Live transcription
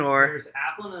Or There's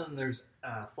Applin and then there's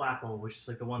Flapple, which is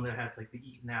like the one that has like the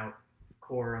eaten out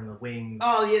core on the wings.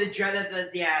 oh yeah, the dread.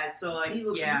 Yeah, so like He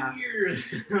looks yeah, weird.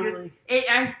 because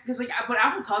but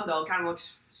Appleton though kind of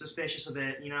looks suspicious a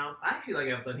bit, you know. I actually like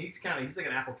Appleton. He's like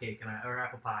an apple cake or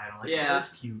apple pie. And I'm like, Yeah. oh, that's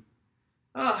cute.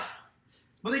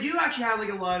 But they do actually have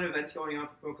like a lot of events going on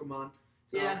for Pokemon.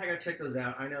 So. Yeah, I gotta check those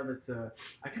out. I know that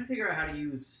I gotta figure out how to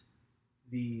use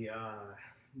the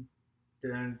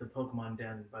Pokemon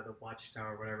Den by the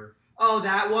Watchtower or whatever. Oh,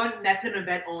 that one? That's an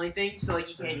event only thing, so like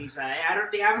you can't use that.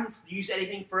 They haven't used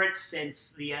anything for it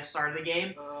since the start of the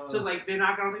game. So it's like they're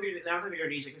not gonna think they're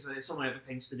gonna use it because there's so many other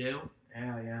things to do.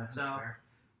 Yeah, that's fair.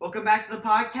 Welcome back to the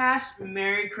podcast.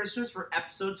 Merry Christmas for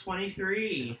episode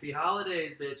 23. Happy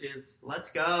holidays, bitches. Let's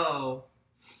go.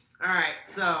 All right,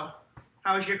 so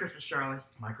how was your Christmas, Charlie?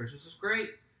 My Christmas was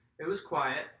great. It was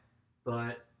quiet,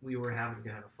 but we were having to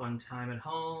have a fun time at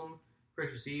home.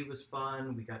 Christmas Eve was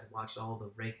fun. We got to watch all the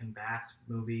Rankin Bass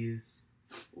movies,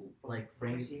 like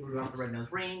Rudolph the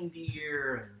Red-Nosed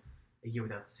Reindeer and A Year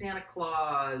Without Santa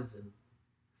Claus and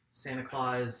Santa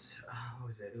Claus. What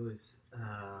was it? It was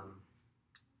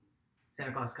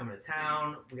Santa Claus Coming to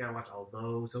Town. We got to watch all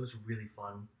those. So it was really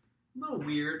fun. A little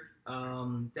weird.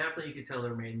 Definitely you could tell they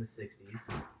were made in the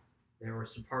 60s. There were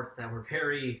some parts that were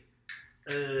very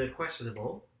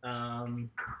questionable. And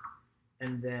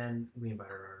then we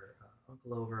invited our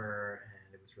uncle over,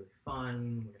 and it was really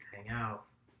fun. We got to hang out.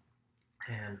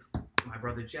 And my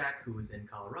brother Jack, who was in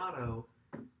Colorado,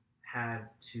 had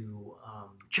to...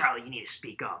 Charlie, you need to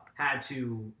speak up. Had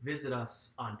to visit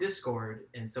us on Discord,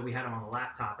 and so we had him on the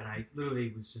laptop, and I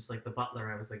literally was just like the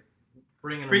butler. I was like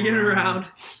bringing him around.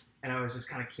 And I was just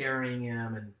kind of carrying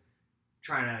him and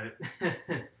trying to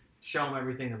show him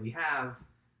everything that we have,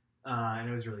 and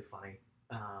it was really funny.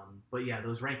 But yeah,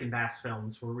 those Rankin Bass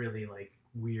films were really like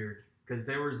weird because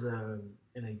there was I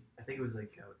think it was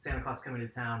like Santa Claus Coming to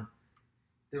Town.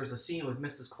 There was a scene with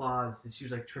Mrs. Claus and she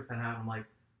was like tripping out. I'm like,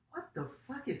 what the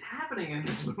fuck is happening in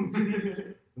this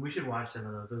movie? We should watch some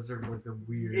of those. Those are like the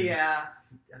weird. Yeah,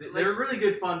 they're really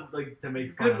good fun, like to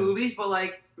make fun good of. movies, but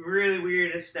like really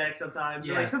weird aesthetics sometimes.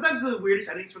 Yeah. Like sometimes the weirdest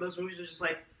endings for those movies are just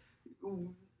like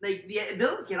the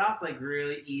villains get off like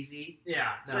really easy.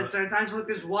 Yeah. So sometimes like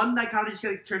there's one that kind of just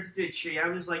like turns into a tree.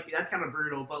 I'm just like that's kind of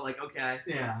brutal, but like okay.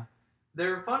 Yeah.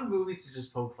 They're fun movies to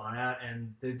just poke fun at,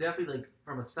 and they're definitely like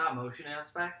from a stop motion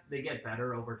aspect, they get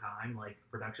better over time, like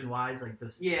production wise. Like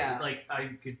this, yeah. Like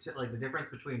I could like the difference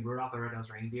between Rudolph the Red-Nosed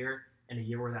Reindeer and A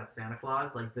Year Without Santa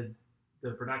Claus. Like the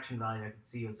production value I could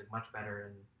see was like much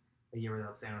better in A Year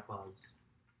Without Santa Claus.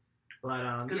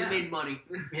 But because it made money.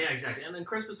 Yeah, exactly. And then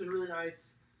Christmas was really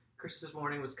nice. Christmas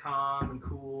morning was calm and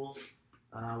cool.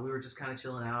 We were just kind of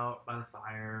chilling out by the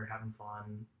fire, having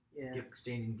fun,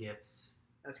 exchanging gifts.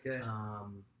 That's good.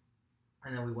 And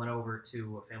then we went over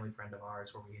to a family friend of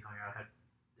ours where we hung out, had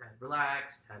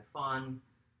relaxed, had fun.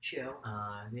 Chill.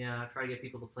 Yeah, try to get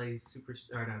people to play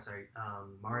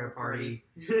Mario Party.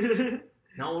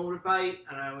 No one would bite,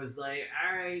 and I was like,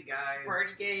 all right, guys. It's a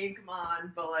party game, come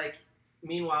on. But like...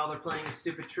 Meanwhile, they're playing a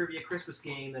stupid trivia Christmas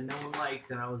game that no one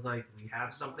liked, and I was like, we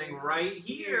have something right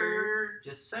here.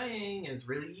 Just saying, and it's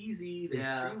really easy. They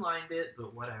streamlined it,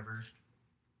 but whatever.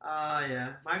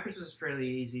 Yeah. My Christmas is pretty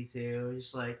easy, too.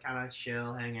 Just, like, kind of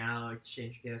chill, hang out,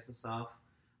 exchange gifts and stuff.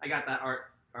 I got that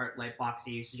art light box that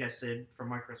you suggested for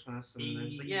my Christmas, and I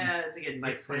was like, yeah, it's a good,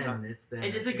 like, $20. It's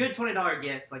a good $20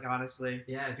 gift, like, honestly.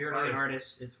 Yeah, if you're an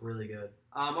artist, it's really good.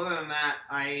 Other than that,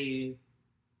 I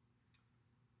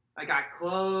got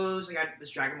clothes. I got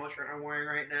this Dragon Ball shirt I'm wearing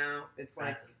right now. It's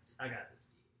like... I got this.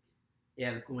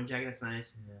 Yeah, the Puma jacket, that's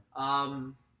nice. Yeah.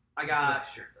 I got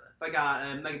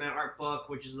a Mega Man art book,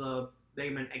 which is the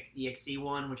Mega Man EXE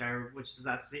one, which is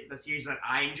the series that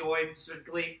I enjoy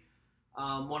specifically.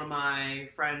 One of my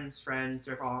friends on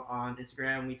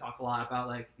Instagram, we talk a lot about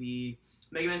like the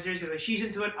Mega Man series because like, she's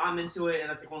into it, I'm into it, and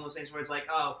that's like one of those things where it's like,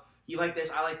 oh, you like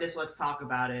this, I like this, let's talk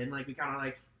about it, and like we kind of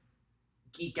like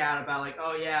geek out about like,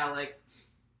 oh yeah, like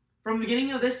from the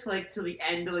beginning of this like to the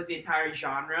end of like the entire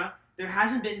genre, there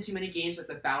hasn't been too many games like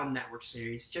the Battle Network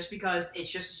series, just because it's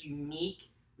just a unique,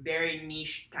 very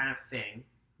niche kind of thing.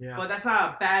 Yeah. But that's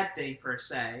not a bad thing per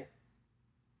se.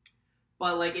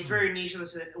 But like it's very niche in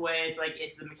this way. It's like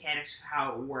it's the mechanics,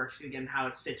 how it works, again, how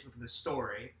it fits within the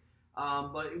story.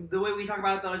 But the way we talk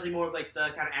about it though is like more of like the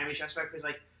kind of animation aspect, because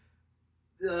like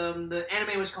the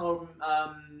anime was called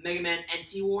Mega Man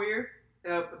NT Warrior.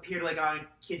 Appeared like on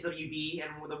Kids WB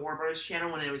and the Warner Brothers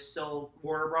channel when it was still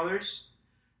Warner Brothers.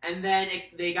 And then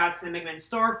they got to Mega Man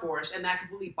Star Force, and that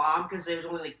completely bombed because it was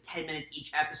only like 10 minutes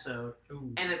each episode.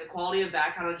 Ooh. And like, the quality of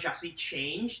that kind of justly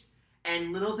changed.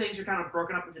 and little things are kind of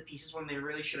broken up into pieces when they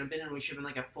really should have been, and we should have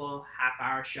been like a full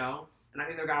half-hour show. And I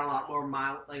think they've got a lot more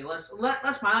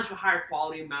less mileage but higher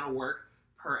quality amount of work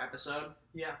per episode.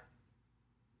 Yeah.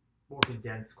 More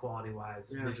condensed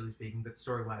quality-wise, visually speaking, but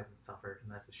story-wise it suffered,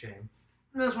 and that's a shame.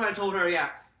 And that's what I told her,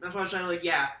 yeah. That's why I said, like,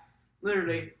 yeah,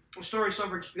 literally, the story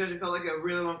suffered just because it felt like a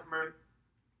really long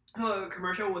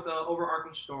commercial with an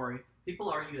overarching story. People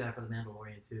argue that for The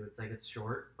Mandalorian, too. It's like, it's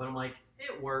short, but I'm like,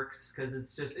 it works, because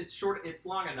it's short, it's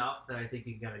long enough that I think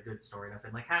you can get a good story enough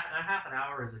in. Like, half an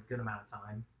hour is a good amount of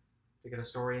time to get a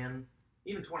story in.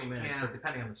 Even 20 minutes, like,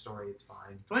 depending on the story, it's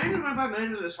fine. 20 to 25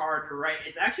 minutes is hard to write.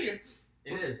 It's actually...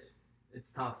 It is. It's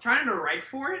tough. Trying to write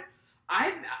for it,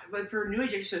 but for New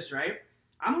Age Exorcist, right?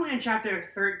 I'm only on chapter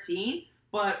 13,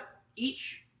 but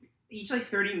each like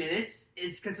 30 minutes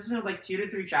is consistent of like 2 to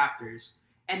 3 chapters,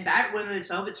 and that within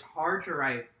itself, it's hard to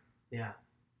write. Yeah.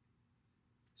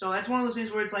 So that's one of those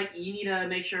things where it's like you need to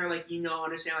make sure like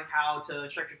understand like how to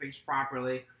structure things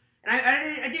properly. And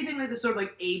I do think like this sort of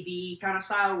like A/B kind of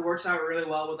style works out really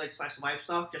well with like slice of life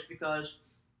stuff, just because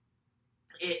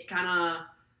it kind of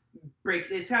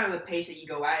it's kind of the pace that you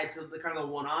go at. It's the kind of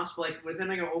the one-offs, but like within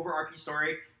like an overarching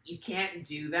story, you can't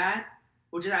do that,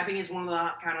 which is I think is one of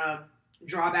the kind of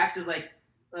drawbacks of like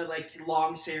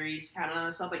long series kind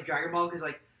of stuff like Dragon Ball, because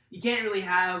like you can't really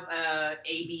have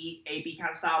A/B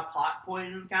kind of style plot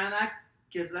point and kind of that,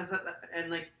 because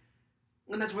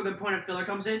and that's where the point of filler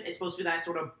comes in. It's supposed to be that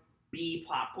sort of B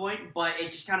plot point, but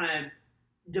it just kind of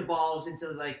devolves into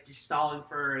like just stalling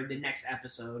for the next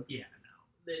episode. Yeah,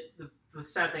 no. The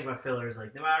sad thing about filler is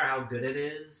like no matter how good it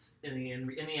is, in the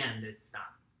end, it's not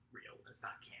real. It's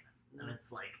not canon, and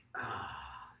it's like,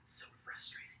 it's so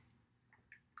frustrating.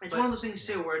 It's one of those things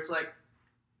too where it's like,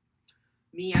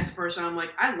 me as a person, I'm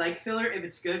like, I like filler if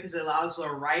it's good because it allows the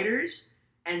writers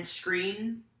and the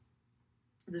screenplay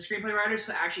writers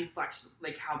to actually flex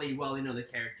like how well they know the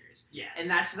characters. Yes. And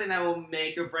that's something that will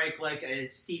make or break like a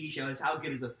TV show is how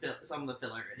good some of the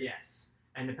filler is. Yes.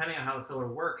 And depending on how the filler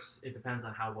works, it depends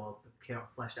on how well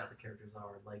fleshed out the characters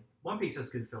are. Like One Piece has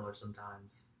good filler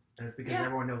sometimes, and it's because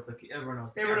everyone knows how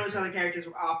the characters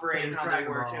operate and how they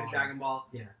work. Same with Dragon Ball.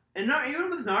 Yeah. And even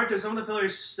with Naruto, some of the filler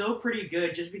is still pretty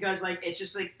good, just because like it's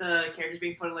just like the characters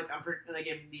being put in like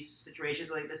in these situations,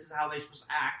 like this is how they're supposed to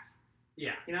act.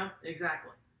 Yeah.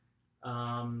 Exactly.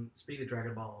 Speaking of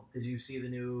Dragon Ball, did you see the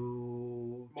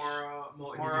new Moro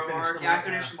arc? Yeah, I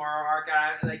finished the Moro arc.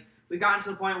 We gotten to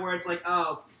the point where it's like,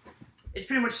 it's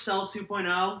pretty much Cell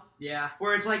 2.0. Yeah.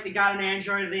 Where it's like they got an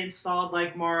android, they installed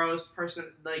like Moro's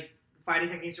fighting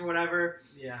techniques or whatever.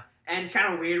 Yeah. And it's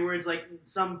kind of weird where it's like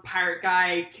some pirate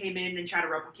guy came in and tried to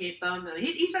replicate them. And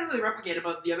he technically replicated,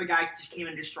 but the other guy just came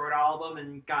and destroyed all of them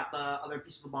and got the other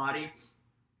piece of the body.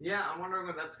 Yeah, I'm wondering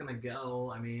where that's going to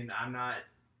go. I mean, I'm not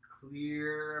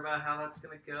clear about how that's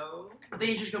going to go. I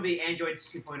think it's just going to be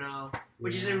Androids 2.0,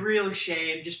 which is a real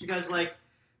shame just because like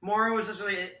Moro was just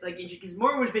really like because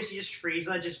Moro was basically just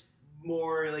Frieza, just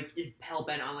more like is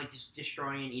hell-bent on like just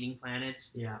destroying and eating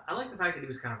planets. Yeah, I like the fact that he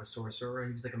was kind of a sorcerer.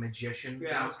 He was like a magician.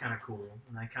 Yeah. That was kind of cool,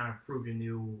 and that kind of proved a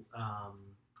new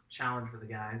challenge for the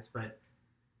guys. But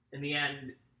in the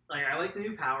end, like I like the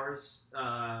new powers.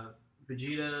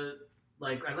 Vegeta,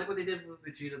 like I like what they did with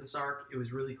Vegeta this arc. It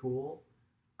was really cool.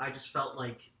 I just felt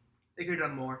like they could have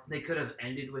done more. They could have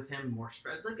ended with him more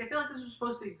spread. Like I feel like this was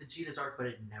supposed to be Vegeta's arc, but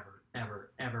it never,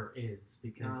 ever, ever is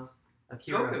because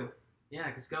Akira. Goku. Yeah,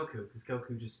 because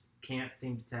Goku just can't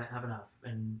seem to have enough,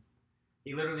 and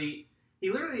he literally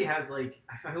has like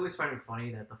I always find it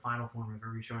funny that the final form of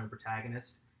every shonen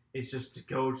protagonist is just to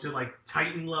go to like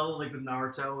Titan level, like with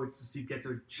Naruto. It's just you get to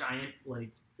a giant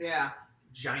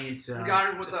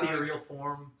ethereal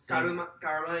form. Garuma,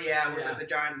 with the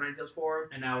giant Ninetales form.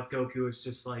 And now with Goku, it's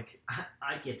just like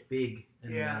I get big.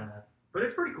 And, but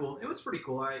it's pretty cool. It was pretty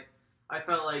cool. I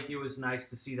felt like it was nice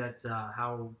to see that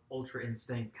how Ultra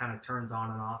Instinct kind of turns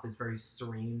on and off is very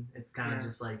serene. It's kind of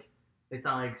just like it's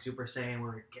not like Super Saiyan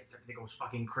where everything goes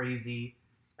fucking crazy.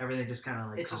 Everything just kind of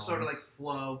like it's just sort of like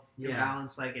flow and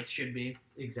balance like it should be.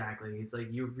 Exactly. It's like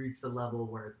you've reached a level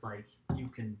where it's like you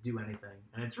can do anything,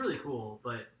 and it's really cool.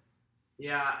 But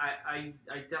yeah, I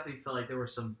definitely felt like there were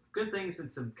some good things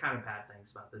and some kind of bad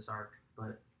things about this arc.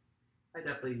 But I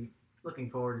definitely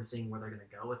looking forward to seeing where they're gonna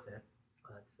go with it.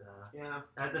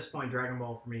 But at this point, Dragon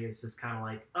Ball for me is just kind of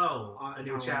like, a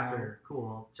new chapter. Cool,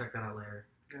 I'll check that out later.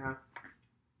 Yeah.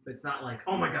 But it's not like,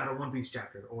 oh my god, a One Piece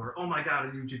chapter, or oh my god,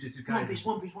 a new Jujutsu Kaisen.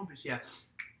 One Piece, yeah.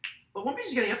 But One Piece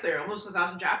is getting up there, almost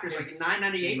 1,000 chapters, like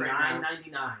 998 right now.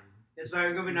 999. It's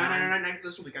going to be 999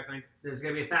 this week, I think. There's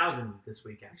going to be 1,000 this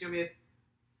weekend. It's going to be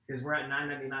Because we're at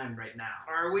 $9.99 right now.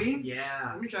 Are we?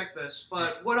 Yeah. Let me check this.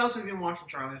 But what else have you been watching,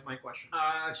 Charlie? Is my question.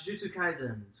 Jujutsu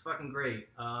Kaisen. It's fucking great.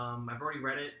 I've already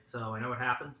read it, so I know what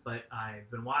happens. But I've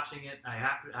been watching it. I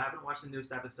haven't watched the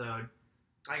newest episode.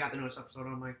 I got the newest episode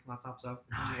on my laptop, so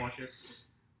I can watch it.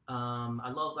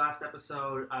 I love last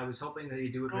episode. I was hoping that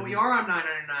you do it. Oh, we are on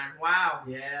 $9.99. Wow.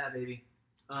 Yeah, baby.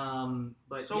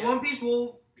 But so yeah. One Piece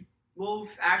will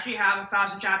actually have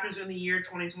 1,000 chapters in the year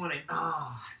 2020.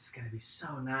 Oh, it's gonna be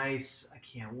so nice. I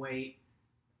can't wait.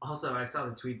 Also, I saw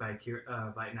the tweet by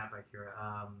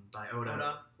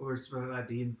Oda. Or by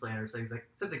Demon Slayer. So he's like,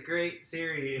 such a great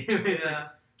series. Yeah.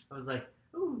 I was like,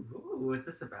 ooh, what's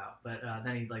this about? But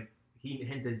then he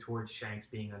hinted towards Shanks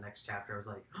being the next chapter. I was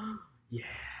like, oh,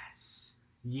 yes.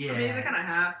 Yeah. I mean, they kind of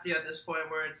have to at this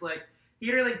point where it's like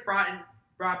he already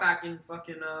brought back in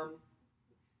fucking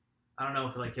I don't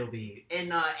know if he'll be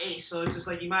in Ace, so it's just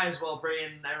like you might as well bring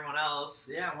in everyone else.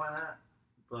 Yeah, why not?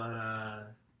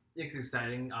 But it's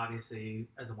exciting. Obviously,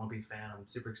 as a One Piece fan, I'm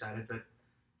super excited. But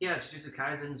yeah, Jujutsu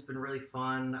Kaisen's been really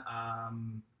fun.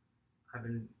 I've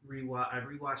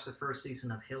rewatched the first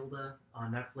season of Hilda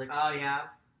on Netflix. Oh yeah.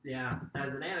 Yeah,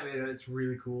 as an animator, it's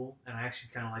really cool, and I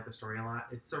actually kind of like the story a lot.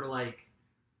 It's sort of like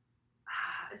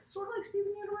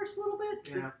Steven Universe a little bit.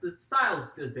 Yeah. The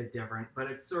style's a bit different, but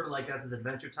it's sort of like got this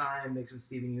Adventure Time mixed with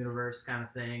Steven Universe kind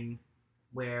of thing,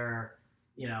 where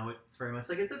it's very much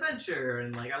like it's adventure,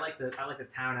 and I like the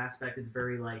town aspect. It's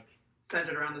very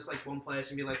centered around this one place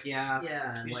and be like, these are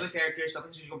the characters.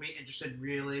 Nothing's just gonna be interested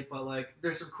really, but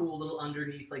there's some cool little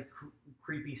underneath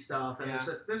creepy stuff, and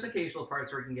there's occasional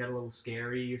parts where it can get a little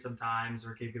scary sometimes,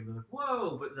 or it can be like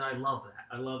whoa. But I love that.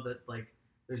 I love that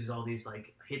there's just all these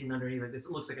hidden underneath. It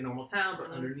looks like a normal town,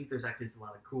 but underneath there's actually just a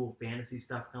lot of cool fantasy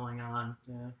stuff going on.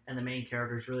 Yeah. And the main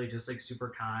character is really just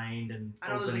super kind and. I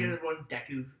know there's one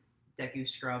Deku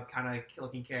scrub kind of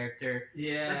looking character.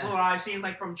 Yeah. That's what I've seen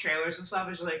from trailers and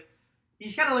stuff. Is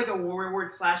he's kind of like a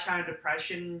warlord / kind of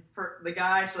depression the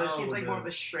guy. So it seems like more of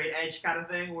the straight edge kind of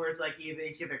thing, where it's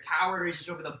he's either coward or he's just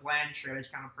over the bland straight edge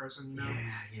kind of person.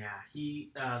 Yeah. He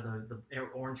the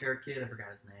orange haired kid. I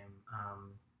forgot his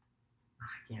name.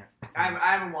 I can't.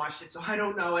 I haven't watched it, so I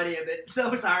don't know any of it.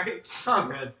 So sorry. It's all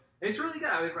good. It's really good.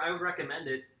 I would recommend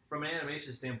it from an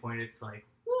animation standpoint. It's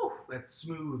woo, that's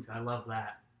smooth. I love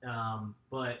that.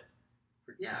 But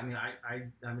yeah, I mean,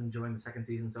 I'm enjoying the second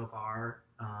season so far.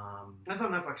 That's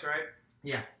on Netflix, right?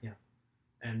 Yeah.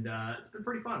 And it's been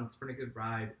pretty fun. It's been a good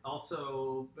ride.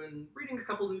 Also, been reading a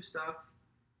couple new stuff.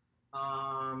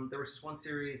 There was this one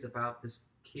series about this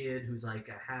kid who's a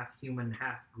half human,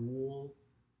 half ghoul,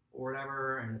 or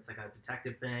whatever, and it's a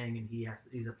detective thing, and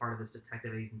he's a part of this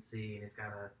detective agency, and he's got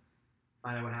to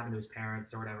find out what happened to his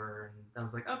parents or whatever. And I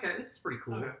was like, okay, this is pretty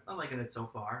cool. Okay. I'm liking it so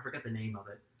far. I forget the name of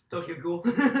it. Tokyo Ghoul.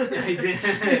 Yeah, I did.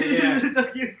 Yeah.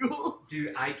 Tokyo Ghoul.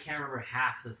 Dude, I can't remember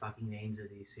half the fucking names of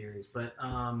these series, but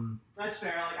that's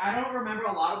fair. I don't remember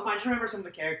a lot of them. I just remember some of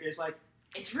the characters.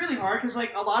 It's really hard because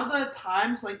a lot of the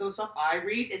times those stuff I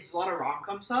read is a lot of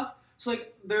rom-com stuff. So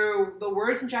the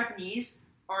words in Japanese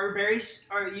are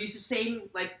used the same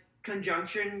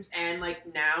conjunctions and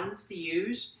nouns to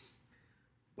use.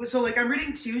 But so I'm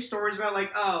reading two stories about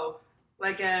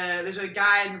there's a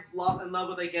guy in love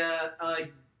with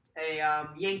a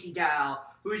Yankee gal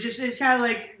who is just kind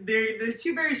of they're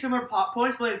two very similar plot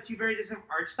points, but two very different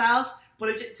art styles.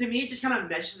 But to me, it just kind of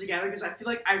meshes together because I feel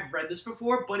like I've read this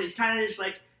before, but it's kind of just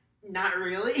not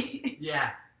really. Yeah.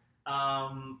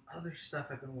 Other stuff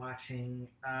I've been watching.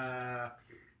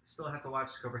 Still have to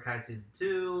watch Cobra Kai season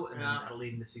 2, and then that'll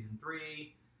lead into season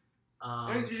 3.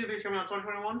 I think season 3 is coming out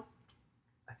 2021.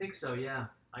 I think so. Yeah.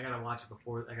 I gotta watch it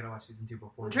before. I gotta watch season 2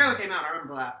 before. The trailer came out. I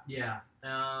remember that. Yeah.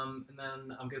 And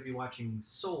then I'm gonna be watching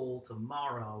Soul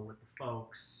tomorrow with the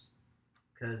folks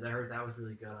because I heard that was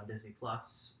really good on Disney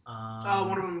Plus.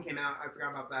 Wonder Woman came out. I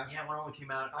forgot about that. Yeah, Wonder Woman came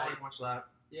out. I watched that.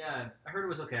 Yeah, I heard it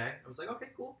was okay. I was like, okay,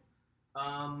 cool.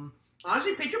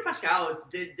 Honestly, Pedro Pascal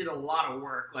did a lot of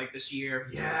work this year.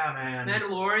 Yeah, man.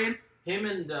 Mandalorian. Him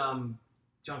and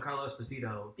Giancarlo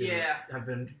Esposito have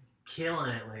been killing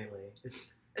it lately.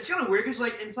 It's kind of weird because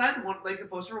inside the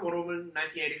poster for Wonder Woman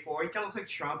 1984, he kind of looks like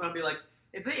Trump. And I'd be like,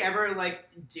 if they ever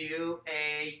do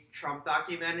a Trump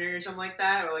documentary or something like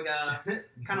that, or a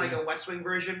kind of a West Wing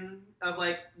version of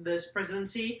this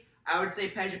presidency, I would say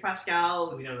Pedro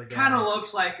Pascal kind of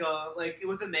looks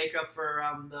with the makeup for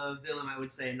the villain. I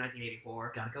would say in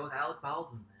 1984. Gotta go with Alec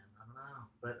Baldwin, man. I don't know,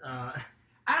 but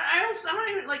I don't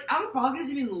even Alec Baldwin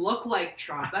doesn't even look like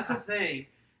Trump. That's the thing.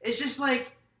 It's just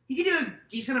he can do a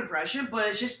decent impression, but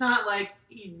it's just not like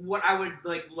what I would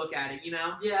like look at it, you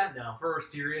know? Yeah, no. For a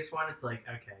serious one, it's like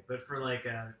okay, but for like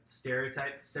a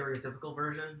stereotypical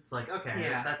version, it's like okay,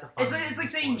 Yeah. that's a fun. It's like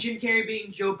saying Jim Carrey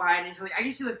being Joe Biden. It's like I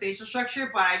can see the facial structure,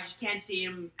 but I just can't see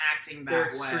him acting that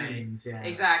They're way. extremes, yeah.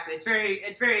 Exactly. It's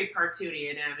very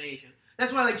cartoony in animation.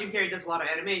 That's why like Jim Carrey does a lot of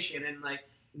animation and like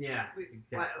Yeah,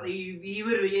 exactly. he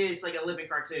literally is like a living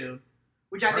cartoon,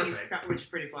 which I think is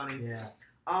pretty funny. Yeah.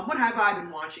 What have I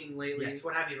been watching lately? Yes.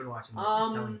 What have you been watching?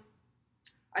 Lately?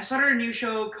 I started a new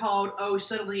show called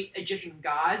Suddenly Egyptian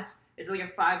Gods. It's like a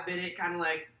 5-minute kind of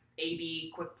like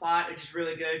A/B quick plot, which is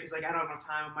really good because like I don't have enough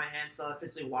time on my hands to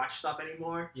physically watch stuff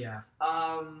anymore. Yeah.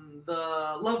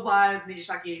 The Love Live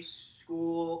Nijisaki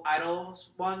School Idols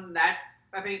one that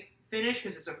I think finished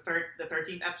because the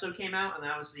 13th episode came out and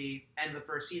that was the end of the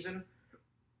first season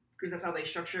because that's how they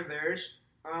structure theirs.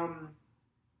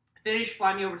 Finished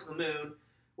Fly Me Over to the Moon,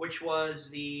 which was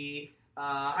the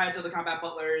Hayato the Combat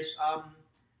Butler's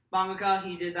mangaka.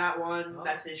 He did that one. Oh.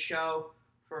 That's his show.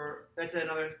 That's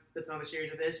another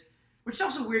series of his. Which is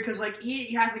also weird because like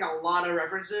he has like a lot of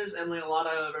references and like a lot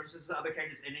of references to other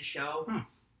characters in his show.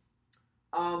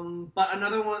 But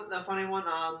another one, the funny one,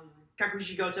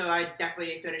 Kakushi Goto, I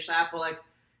definitely finished that. But like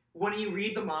when you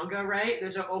read the manga, right,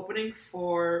 there's an opening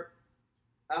for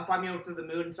Fly Me Over to the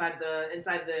Moon inside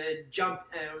the Jump,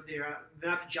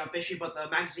 not the Jump issue, but the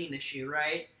magazine issue,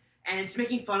 right? And it's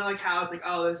making fun of like how it's like,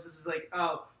 oh, this is like,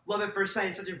 oh, love at first sight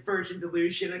is such a virgin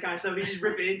delusion and kind of stuff. He's just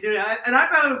ripping into it, and I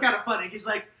thought it was kind of funny because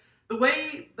like the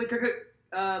way the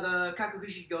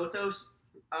Kakushi Goto's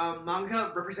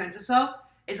manga represents itself,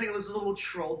 it's like this little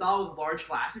troll doll with large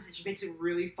glasses. It just makes it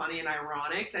really funny and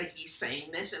ironic that he's saying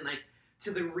this and like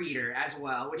to the reader as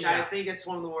well, which I think it's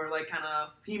one of the more like kind of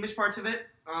humorous parts of it.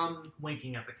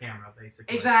 Winking at the camera,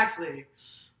 basically. Exactly.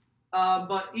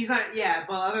 But he's not. Yeah.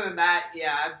 But other than that,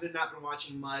 yeah, I've not been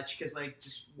watching much because like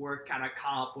just work kind of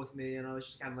caught up with me, and I was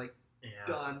just kind of like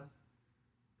done.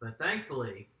 But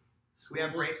thankfully, we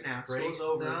have break now. School's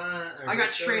over. I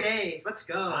got straight A's. Let's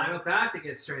go. I'm about to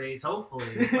get straight A's. Hopefully,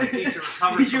 if my teacher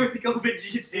recovers.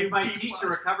 If my teacher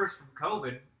recovers from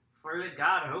COVID, pray to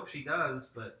God, I hope she does.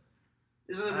 But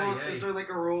is there like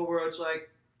a rule where it's like,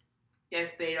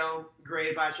 if they don't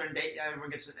grade by a certain date, everyone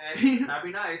gets an A? That'd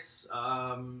be nice.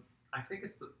 I think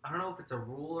I don't know if it's a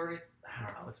rule or anything. I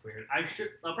don't know. It's weird.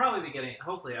 I'll probably be getting.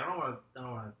 Hopefully, I don't want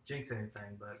to jinx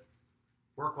anything, but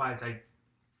work-wise, I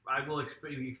will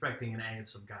be expecting an A of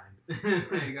some kind.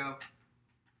 There you go.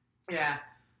 Yeah.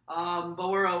 But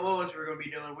what else were we going to be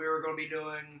doing? We were going to be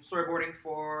doing storyboarding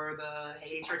for the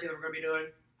Hades cartoon that we're going to be doing.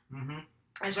 Mm-hmm.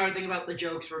 I started thinking about the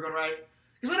jokes we're going to write.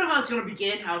 Because I don't know how it's going to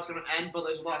begin, how it's going to end, but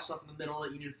there's a lot of stuff in the middle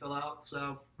that you need to fill out,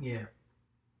 so. Yeah.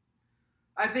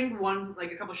 I think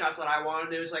a couple shots that I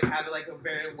wanted to do is like have like a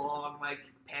very long like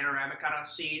panoramic kind of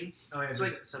scene. Oh yeah, so,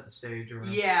 like set the stage or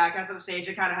whatever. Yeah, kind of set the stage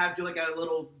and kind of do like a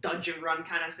little dungeon run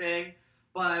kind of thing.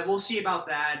 But we'll see about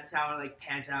that. It's how it like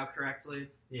pans out correctly.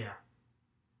 Yeah.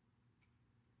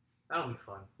 That'll be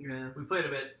fun. Yeah. We played a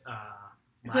bit.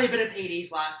 We played a bit of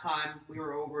Hades last time we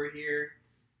were over here.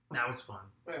 That was fun.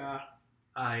 Yeah.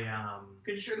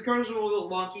 Pretty sure the controls were a little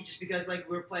wonky just because like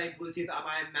we were playing Bluetooth on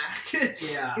my Mac.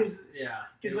 Yeah.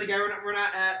 Because like we're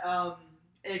not at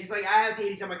because like I have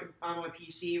Hades on my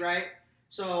PC, right?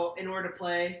 So in order to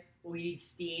play, we need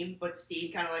Steam, but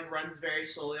Steam kind of like runs very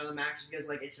slowly on the Mac just because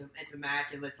like it's a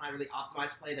Mac and it's not really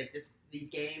optimized to play like these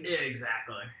games. Yeah,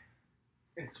 exactly.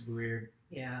 It's weird.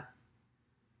 Yeah.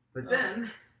 But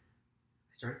then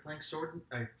I started playing Sword.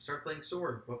 Yeah,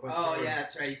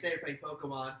 that's right. You said you're playing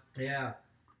Pokemon. Yeah.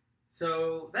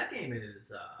 So that game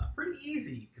is pretty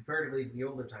easy comparatively to the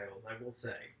older titles, I will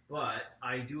say. But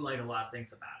I do like a lot of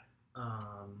things about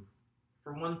it.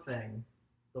 For one thing,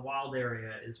 the wild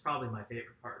area is probably my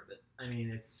favorite part of it. I mean,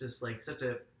 it's just like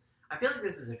I feel like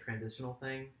this is a transitional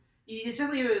thing. It's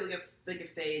definitely like a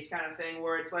phase kind of thing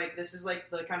where it's like this is like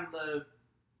the kind of the.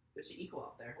 There's an eagle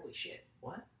out there. Holy shit!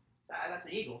 What? That's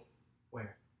an eagle.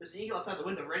 Where? There's an eagle outside the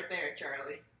window right there,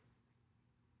 Charlie.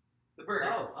 The bird.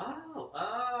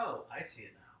 Oh, I see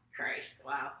it now. Christ,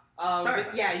 wow. Sorry.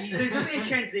 But yeah, there's definitely a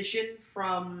transition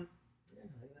from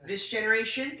this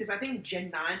generation, because I think Gen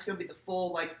 9 is going to be the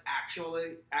full, like,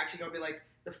 actually going to be, like,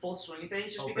 the full swing of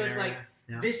things, just because, like,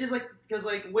 this is, like, because,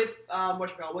 like, with,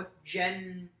 with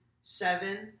Gen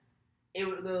 7,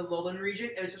 the Lowland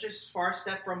region, it was such a far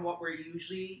step from what we're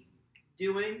usually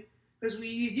doing. Because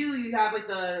you have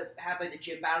the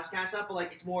gym battles kind of stuff, but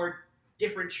like it's more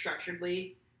different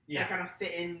structuredly. That kind of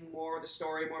fit in more of the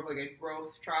story, more of like a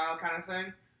growth trial kind of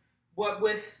thing. What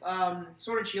with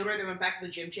Sword and Shield, right? They went back to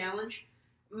the gym challenge.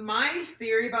 My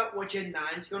theory about what Gen 9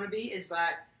 is going to be is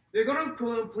that They're going to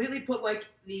completely put, like,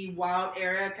 the wild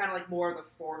area kind of, like, more of the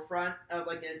forefront of,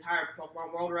 like, the entire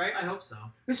Pokemon world, right? I hope so.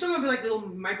 There's still going to be, like, little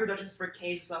micro-dungeons for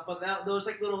caves and stuff, but those,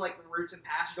 like, little, like, routes and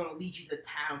paths are going to lead you to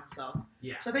towns and stuff.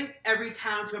 Yeah. So I think every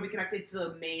town's going to be connected to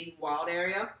the main wild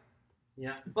area.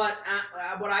 Yeah. But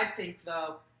what I think,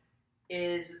 though,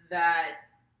 is that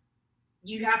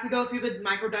you have to go through the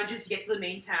micro-dungeons to get to the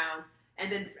main town, and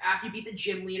then after you beat the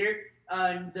gym leader,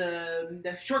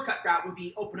 the shortcut route would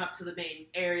be open up to the main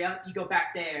area. You go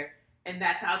back there, and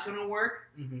that's how it's going to work.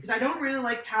 Because I don't really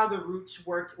like how the routes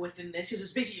worked within this, because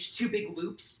it's basically just two big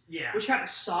loops, which kind of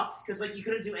sucked, because like you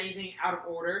couldn't do anything out of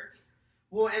order.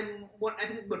 Well, and what I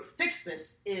think would fix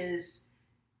this is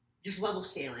just level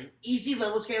scaling. Easy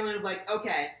level scaling of like,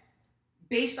 okay,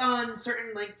 based on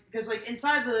certain, like, because like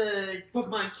inside the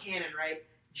Pokemon canon, right,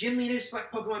 gym leaders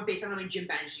select Pokemon based on how many gym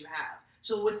badges you have.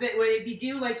 So with it, if you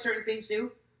do like certain things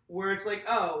too, where it's like,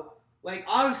 oh, like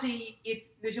obviously if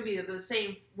there's gonna be the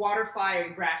same water, fire,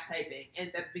 and grass typing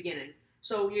at the beginning,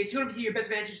 so it's gonna be to your best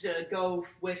advantage to go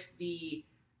with the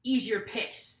easier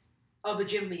picks of the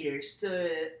gym leaders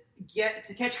to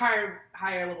catch higher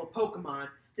level Pokemon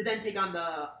to then take on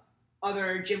the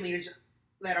other gym leaders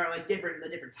that are like the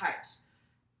different types.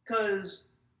 Because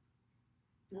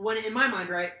when in my mind,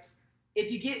 right. If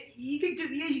you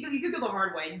could go the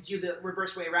hard way and do the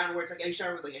reverse way around, where it's like you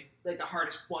start with like the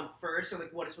hardest one first, or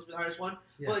like what is supposed to be the hardest one.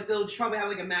 Yeah. But like they'll just probably have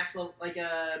like a maximum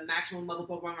level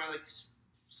Pokemon around like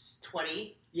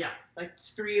 20. Yeah. Like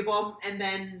 3 of them, and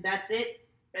then that's it.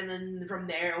 And then from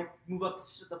there, it'll move up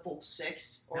to the full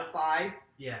 6 or 5.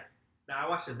 Yeah. Now I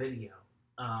watched a video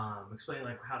explaining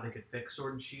like how they could fix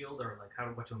Sword and Shield, or like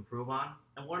what to improve on.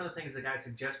 And one of the things the guy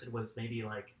suggested was maybe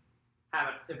like have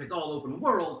it, if it's all open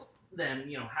world, then,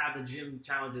 you know, have the gym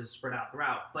challenges spread out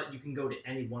throughout, but you can go to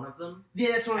any one of them.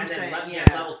 Yeah, that's what I'm saying.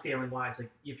 Level scaling wise, like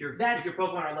if your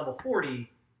Pokemon are level 40,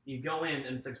 you go in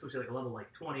and it's like supposed to be like a level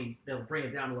like 20. They'll bring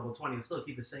it down to level 20. You'll still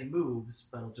keep the same moves,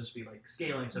 but it'll just be like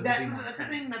scaling. So that's the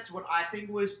thing. That's what I think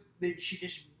was they should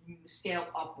just scale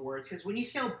upwards, because when you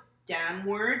scale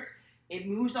downwards, it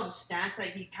moves all the stats that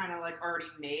he kind of like already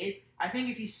made. I think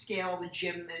if you scale the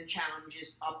gym and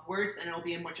challenges upwards, then it'll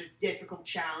be a much difficult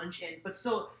challenge, but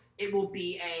still. It will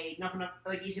be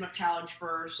easy enough challenge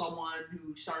for someone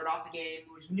who started off the game,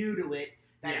 who's new to it,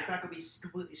 that it's not going to be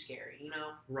completely scary, you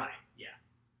know? Right, yeah.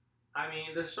 I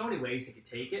mean, there's so many ways you could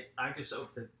take it. I just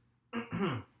hope that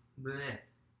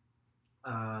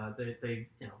they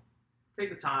you know, take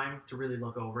the time to really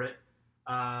look over it.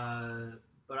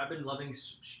 But I've been loving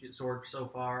Sword so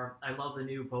far. I love the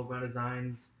new Pokemon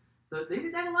designs. They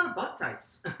didn't have a lot of bug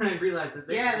types. I realized that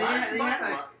they had bug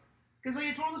types. Because like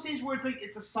it's one of those things where it's like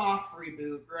it's a soft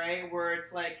reboot, right? Where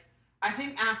it's like I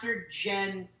think after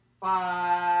Gen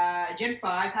 5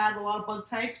 had a lot of bug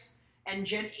types, and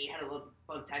Gen 8 had a lot of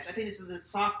bug types. I think this is a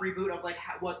soft reboot of like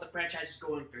what the franchise is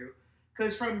going through.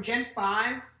 Because from Gen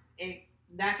 5,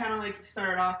 that kind of like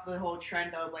started off the whole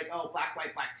trend of like Black,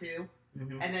 White, Black 2,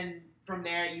 and then from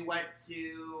there you went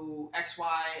to X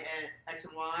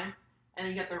and Y, and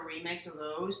then you got the remakes of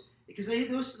those. Because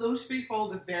those three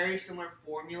follow the very similar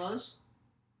formulas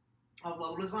of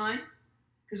level design,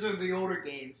 because they're the older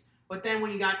games. But then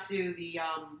when you got to the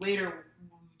later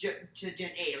Gen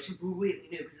 8, it was completely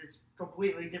new, because it's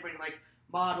completely different, like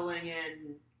modeling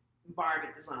and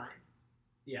environment design.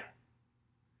 Yeah.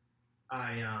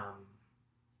 What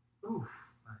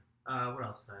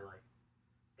else did I like?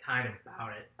 Kind of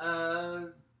about it.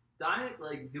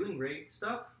 Doing raid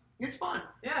stuff. It's fun.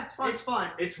 Yeah, it's fun. It's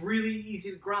fun. It's really easy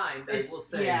to grind, I will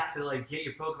say, to like get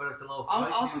your Pokemon up to level 5.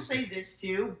 I'll also say this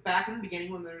too. Back in the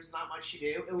beginning when there was not much to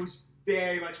do, it was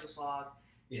very much a slog.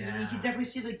 Yeah. You can definitely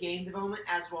see the game development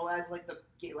as well as like the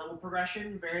level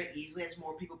progression very easily as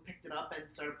more people picked it up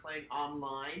and started playing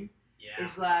online. Yeah.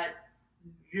 Is that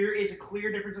there is a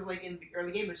clear difference of like in the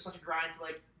early game, there's such a grind to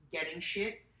like getting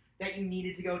shit that you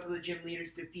needed to go to the gym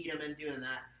leaders to defeat them and doing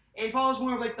that. It follows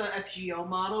more of like the FGO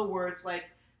model where it's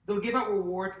like they'll give out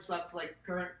rewards and stuff to like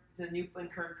current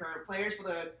players, but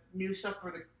the new stuff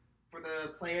for the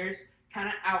players kind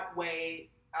of outweigh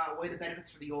the benefits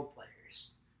for the old players.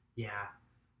 Yeah,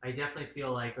 I definitely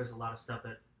feel like there's a lot of stuff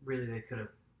that really they could have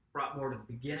brought more to the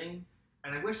beginning,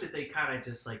 and I wish that they kind of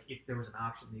just like if there was an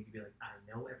option, you could be like, I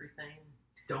know everything.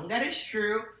 Don't. That is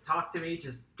true. Talk to me.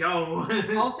 Just go.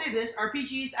 I'll say this: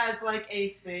 RPGs as like a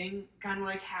thing, kind of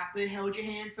like have to hold your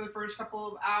hand for the first couple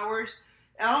of hours.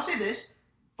 And I'll say this.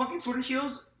 Fucking Sword and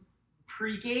Shield's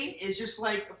pre-game is just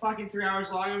like fucking 3 hours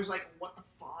long. I was like, what the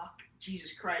fuck?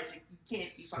 Jesus Christ. Like, you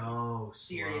can't be fucking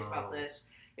serious about this.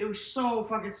 It was so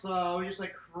fucking slow. I was just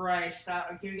like, Christ. I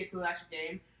can't even get to the actual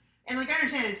game. And like, I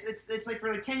understand, it's like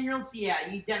for like 10-year-olds, yeah,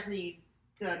 you definitely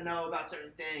to know about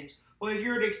certain things. But if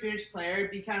you're an experienced player,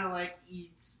 it'd be kind of like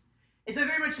it's a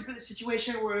very much a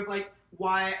situation where like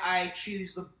why I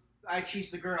choose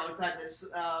the girl inside this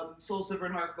Soul Silver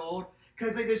and Heart Gold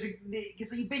because like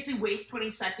because you basically waste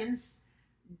 20 seconds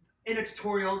in a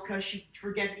tutorial because she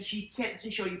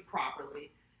doesn't show you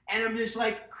properly, and I'm just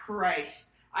like, Christ,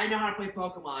 I know how to play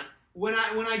Pokemon. When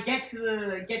I get to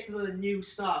the new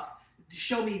stuff,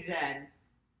 show me then.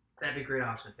 That'd be a great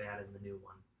option if they added the new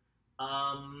one.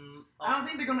 I don't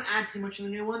think they're going to add too much in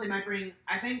the new one. They might bring,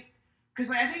 I think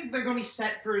they're going to be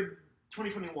set for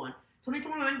 2021.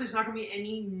 2021, there's not going to be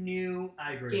any new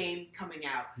game coming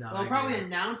out. No, they'll probably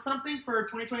announce something for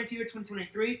 2022 or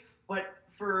 2023, but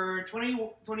for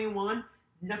 2021,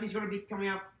 nothing's going to be coming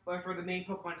out for the main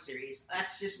Pokemon series.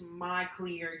 That's just my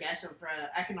clear guess from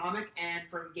economic and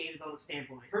from game development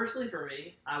standpoint. Personally, for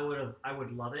me, I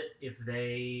would love it if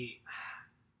they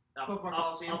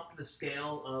up the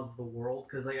scale of the world,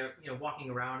 because like walking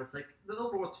around, it's like the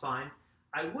overworld's fine.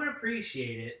 I would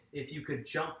appreciate it if you could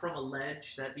jump from a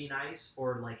ledge. That'd be nice,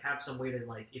 or like have some way to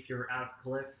like if you're out of a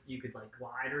cliff, you could like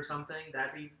glide or something.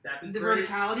 That'd be the great.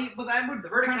 Verticality, but that would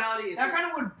kind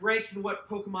of would break what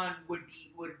Pokemon would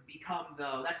become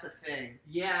though. That's the thing.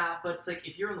 Yeah, but it's like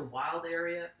if you're in the wild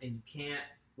area and you can't.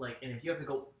 Like, and if you have to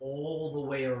go all the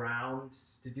way around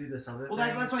to do this other thing,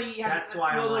 that's why you have. That's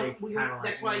why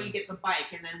That's why you get the bike,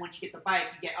 and then once you get the bike,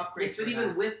 you get upgrades. But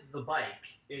even with the bike,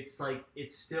 it's like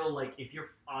it's still like if you're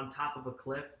on top of a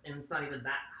cliff and it's not even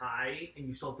that high, and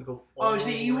you still have to go. So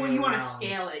you want to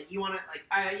scale it. You want to like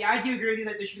I do agree with you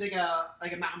that there should be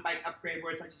like a mountain bike upgrade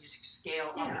where it's like you just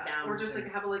scale up and down, or just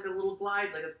like have a little glide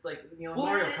like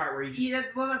Mario Kart where you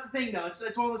just. That's the thing though. It's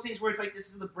one of those things where it's like this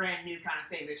is the brand new kind of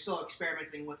thing. They're still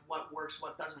experimenting with what works,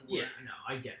 what doesn't work. Yeah, no,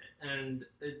 I get it, and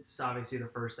it's obviously the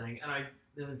first thing.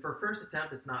 And for first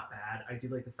attempt, it's not bad. I do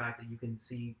like the fact that you can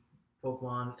see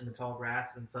Pokemon in the tall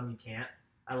grass, and some you can't.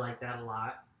 I like that a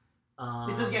lot.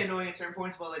 It does get annoying at certain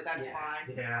points, but like that's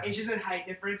fine. Yeah, it's just a height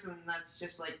difference, and that's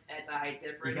just like it's a height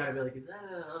difference. You gotta be like, is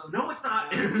that no, it's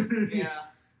not. Yeah.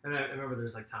 And I remember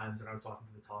there's like times when I was walking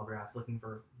through the tall grass looking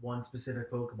for one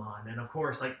specific Pokemon, and of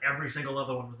course, like every single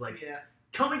other one was like,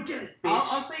 come and get it, bitch.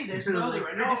 I'll say this though, the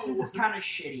render distance is kind of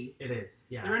shitty. It is,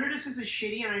 yeah. The render distance is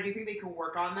shitty, and I do think they can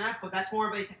work on that, but that's more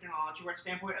of a technology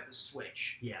standpoint of the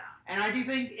Switch. Yeah. And I do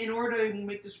think in order to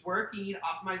make this work, you need to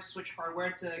optimize Switch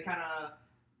hardware to kind of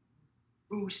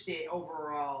boost it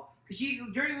overall. Because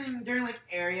during like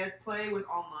area play with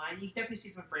online, you can definitely see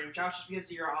some frame drops just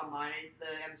because you're online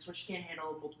and the Switch can't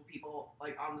handle multiple people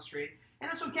like on the screen,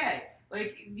 and that's okay.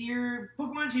 Like your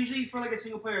Pokemon's usually for like a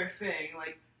single player thing.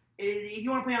 Like if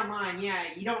you want to play online,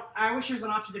 you don't. I wish there was an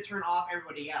option to turn off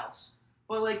everybody else,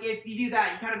 but like if you do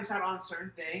that, you kind of miss out on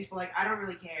certain things. But like I don't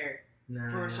really care. No.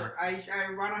 I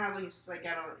don't have like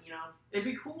I don't It'd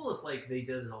be cool if like they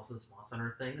did also this Monster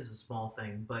Hunter thing. This is a small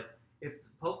thing, but if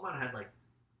Pokemon had like.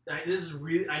 I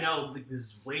know this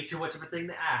is way too much of a thing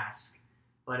to ask,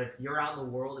 but if you're out in the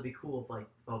world, it'd be cool if like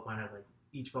Pokemon had like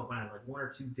each Pokemon had like one or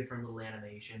two different little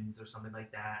animations or something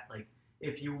like that. Like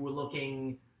if you were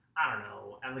looking, I don't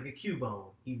know, at like a Cubone,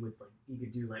 he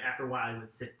could do like after a while he would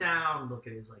sit down, look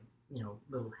at his like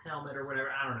little helmet or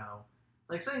whatever. I don't know,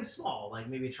 like something small, like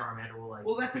maybe a Charmander will like.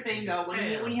 Well, that's the thing though.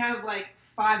 When you have like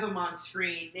 5 of them on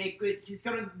screen, it's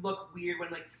gonna look weird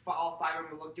when like all 5 of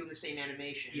them are doing the same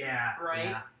animation. Yeah.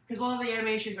 Right. Because a lot of the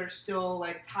animations are still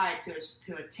like tied to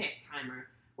a tick timer,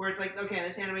 where it's like, okay,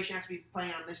 this animation has to be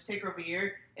playing on this tick over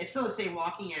here. It's still the same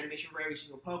walking animation for every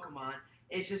single Pokemon.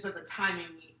 It's just that the timing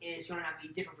is going to have to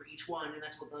be different for each one, and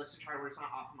that's what the Switch hardware is not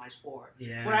optimized for.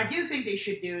 Yeah. What I do think they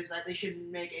should do is that they should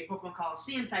make a Pokemon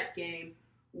Coliseum type game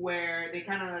where they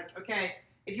kind of like, okay,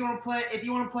 if you want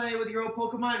to play with your old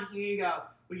Pokemon, here you go.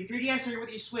 With your 3DS or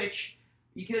with your Switch,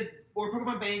 you could. Or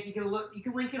Pokemon Bank, you can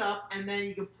link it up, and then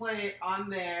you can play it on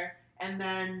there, and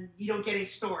then you don't get any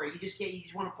story. You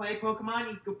just want to play Pokemon,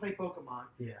 you can play Pokemon.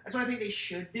 Yeah. That's what I think they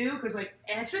should do, because like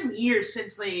it's been years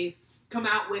since they've come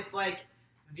out with like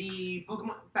the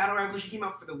Pokemon Battle Revolution came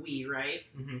out for the Wii, right?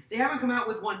 Mm-hmm. They haven't come out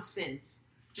with one since.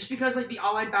 Just because like the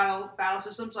online battle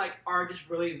systems like are just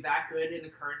really that good in the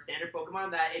current standard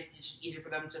Pokemon that it's just easier for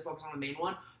them to focus on the main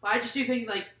one. But I just do think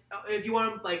like if you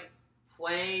want to like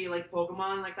play like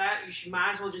Pokemon like that, you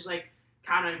might as well just like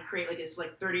kind of create like this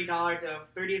like $30 to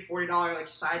 $40 like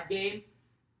side game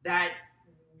that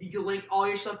you can link all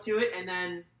your stuff to it and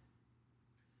then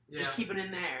just keep it in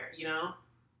there,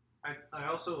 I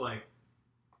also like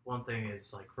one thing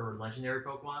is like for legendary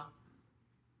Pokemon,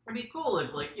 it'd be cool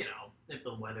if like if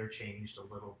the weather changed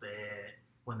a little bit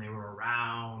when they were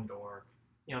around, or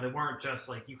they weren't just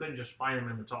like you couldn't just find them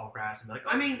in the tall grass and be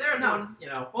like, there's one.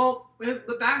 Well,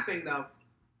 with that thing though,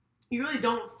 you really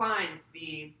don't find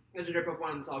the legendary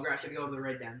Pokemon in the tall grass. You have to go to the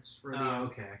red dens for the.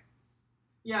 Okay.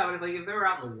 Yeah, but if they were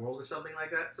out in the world or something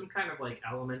like that, some kind of like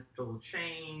elemental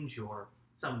change or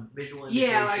some visual indication.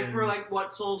 Yeah, like for like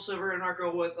what Soul Silver and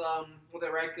Arco with the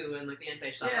Raikou and like the anti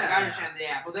stuff. Yeah. Like I understand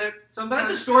but that's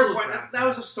a of story point. That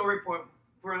was a story point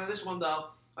for this one though.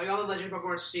 Like all the legendary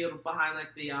Pokemon are sealed behind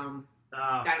like the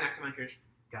Dynamax Adventures.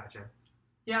 Gotcha.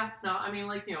 Yeah, no, I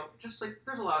mean just like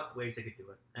there's a lot of ways they could do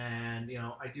it, and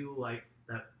I do like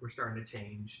that we're starting to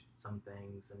change some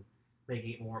things and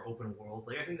making it more open world.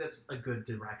 Like I think that's a good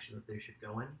direction that they should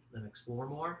go in and explore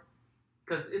more.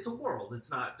 Because it's a world.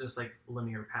 It's not just like a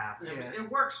linear path. Yeah. I mean, it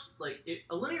works. Like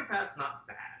a linear path's not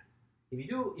bad. If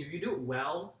you do it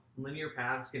well, linear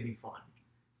paths can be fun.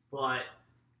 But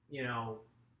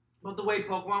But the way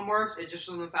Pokemon works, it's just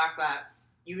the fact that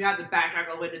you have to backtrack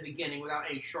all the way to the beginning without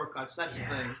any shortcuts. That's the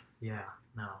thing. Yeah.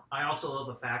 No. I also love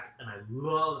the fact, and I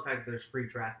love the fact that there's free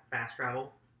fast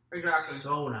travel. Exactly.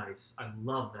 So nice. I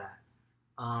love that.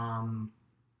 And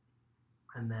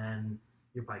then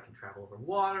your bike can travel over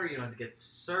water. You don't have to get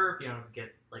surfed. You don't have to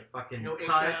get like fucking no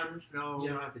cut. HMs, no. You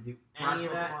don't have to do any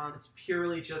of that. Pokemon. It's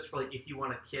purely just for like if you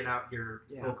want to kit out your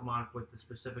Yeah. Pokemon with the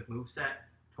specific moveset.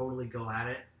 Totally go at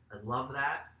it. I love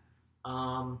that.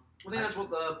 I think that's what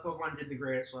the Pokemon did the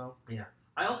greatest, though. Yeah.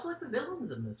 I also like the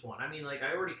villains in this one. I mean, like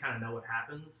I already kind of know what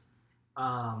happens.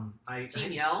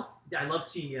 Team Yell. I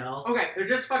love Team Yell. Okay. They're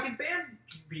just fucking fan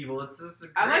people. It's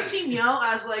great. I like Team Yell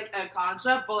as like a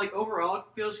concept, but like overall, it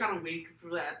feels kind of weak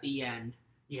at the end.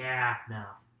 Yeah, no,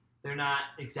 they're not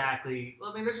exactly.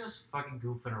 I mean, they're just fucking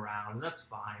goofing around, and that's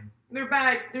fine. They're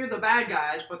bad. They're the bad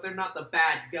guys, but they're not the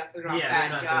bad guys. They're not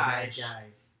bad guys. The bad guy.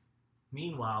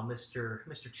 Meanwhile, Mr.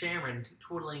 Cameron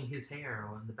twiddling his hair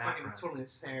in the background. Fucking twiddling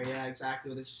his hair, yeah, exactly,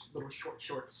 with his little short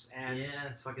shorts and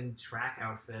his fucking track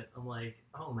outfit. I'm like,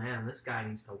 oh man, this guy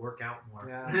needs to work out more.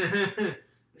 Yeah.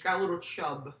 He's got a little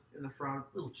chub in the front.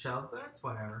 Little chub, but that's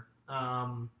whatever.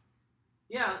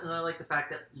 Yeah, and I like the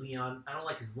fact that Leon. I don't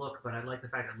like his look, but I like the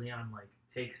fact that Leon like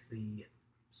takes the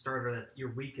starter that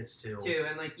you're weakest to.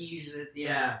 And like he uses it.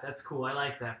 Yeah, that's cool. I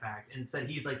like that fact. And said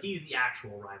he's the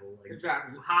actual rival. Like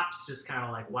exactly. Hop's just kind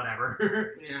of like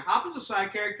whatever. Yeah, Hop is a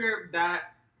side character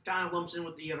that kind of lumps in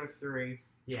with the other three.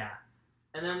 Yeah,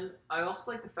 and then I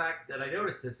also like the fact that I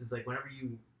noticed this is like whenever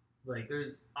you like,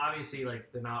 there's obviously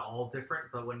like they're not all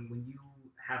different, but when you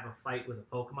have a fight with a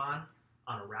Pokemon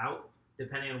on a route,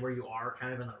 depending on where you are,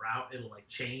 kind of in the route, it'll like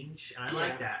change, and I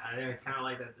like that. I kind of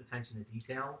like that attention to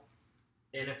detail.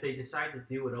 And if they decide to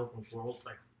do an open world,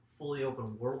 like fully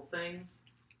open world thing,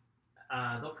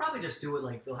 they'll probably just do it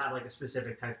like they'll have like a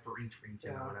specific type for each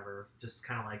region or whatever, just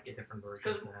kind of like a different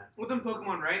version of that. Within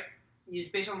Pokemon, right? It's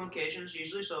based on locations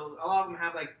usually, so a lot of them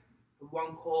have like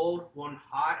one cold, one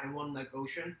hot, and one like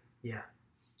ocean. Yeah.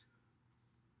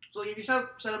 So you set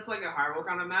up like a Hyrule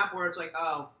kind of map where it's like,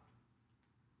 oh,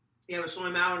 you have a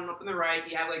snowy mountain up in the right,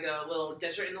 you have like a little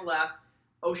desert in the left,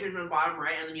 ocean in the bottom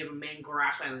right, and then you have a main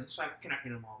grassland that's like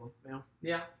connecting them all.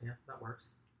 Yeah, that works.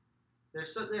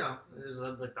 There's like the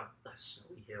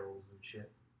snowy hills and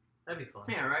shit. That'd be fun.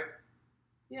 Yeah, right.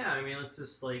 Yeah, I mean, it's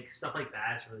just like stuff like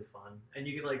that. It's really fun, and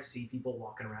you could like see people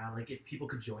walking around. Like if people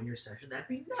could join your session, that'd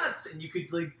be nuts. And you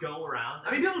could like go around.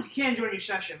 I mean, people can join your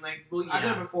session. Like I've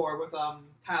done it before with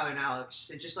Tyler and Alex.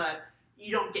 It's just that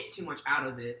you don't get too much out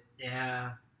of it.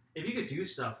 Yeah, if you could do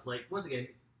stuff like once again.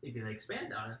 If you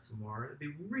expand on it some more, it'd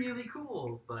be really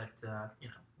cool. But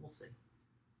we'll see.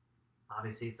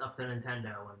 Obviously, it's up to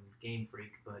Nintendo and Game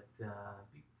Freak, but it'd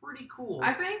be pretty cool.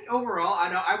 I think overall,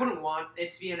 I wouldn't want it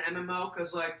to be an MMO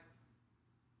because like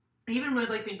even with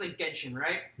like things like Genshin,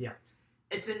 right? Yeah.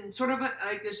 It's in sort of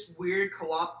like this weird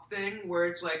co-op thing where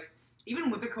it's like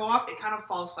even with the co-op, it kind of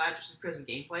falls flat just because of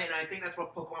gameplay, and I think that's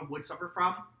what Pokemon would suffer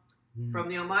from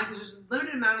the online because there's a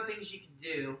limited amount of things you can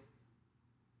do.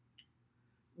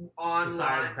 Online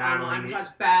besides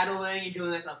battling and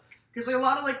doing that stuff, because like a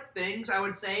lot of like things I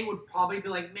would say would probably be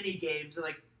like mini games and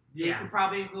like you could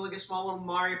probably include like a small little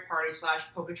Mario Party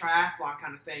 / Poke Triathlon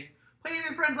kind of thing. Play with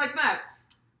your friends like that.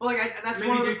 Well, like that's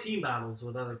maybe do team battles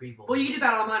with other people. Well, you can do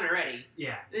that online already.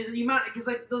 Yeah, you might because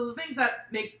like the things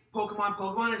that make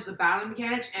Pokemon is the battling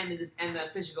mechanics and the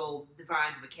physical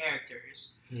designs of the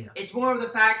characters. Yeah, it's more of the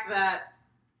fact that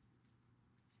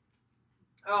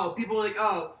people are like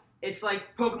it's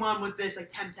like Pokemon with this,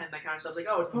 like Temtem, that kind of stuff. Like,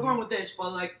 it's Pokemon with this,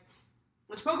 but like,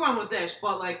 it's Pokemon with this,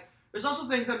 but like, there's also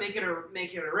things that make it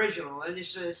original, and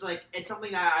it's like it's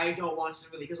something that I don't want to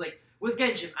really because like with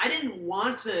Genshin, I didn't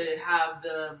want to have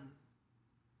the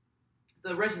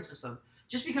resin system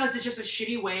just because it's just a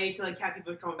shitty way to like have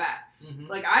people come back.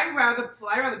 Mm-hmm. Like I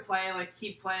rather play and like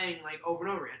keep playing like over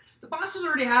and over again. the bosses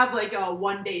already have like a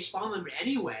 1-day spawn limit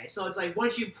anyway. So it's like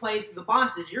once you play through the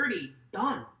bosses, you're already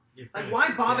done. Like, why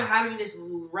bother having this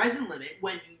resin limit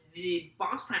when the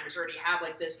boss timers already have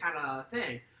like this kind of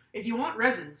thing? If you want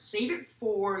resin, save it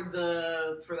for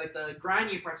the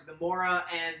grindy parts of the Mora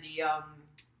and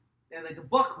like the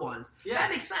book ones. Yeah.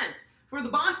 That makes sense. For the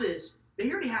bosses,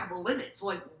 they already have a limit. So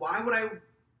like, why would I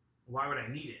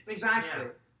need it? Exactly.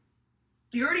 Yeah.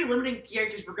 You're already limiting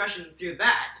characters' progression through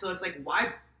that. So it's like,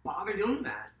 why bother doing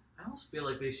that? I almost feel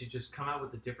like they should just come out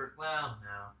with a different. Well,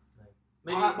 no.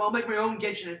 Maybe I'll make my own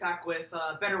Genshin Impact with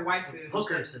better waifus,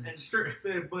 hookers and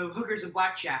hookers and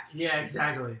blackjack. Yeah,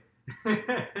 exactly.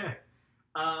 Yeah,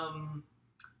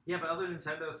 but other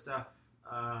Nintendo stuff,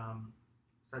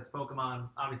 besides Pokemon,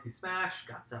 obviously Smash,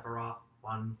 got Sephiroth,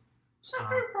 fun.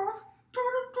 Sephiroth.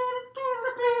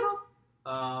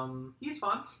 He's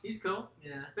fun. He's cool.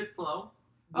 Yeah. A bit slow.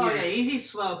 Oh yeah, he's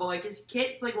slow, but like his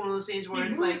kit's like one of those things where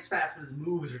it's like fast, but his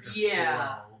moves are just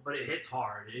slow. But it hits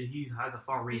hard. He has a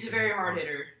far reach. He's a very hard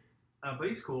hitter. But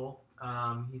he's cool.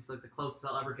 He's like the closest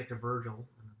I'll ever get to Virgil.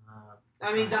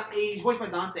 I mean, he's voiced by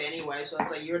Dante anyway, so it's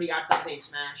like you already got Dante in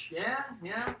Smash.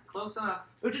 Yeah, close enough.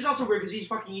 Which is also weird because he's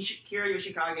fucking Kira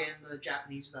Yoshikage in the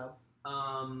Japanese dub.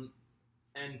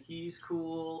 And he's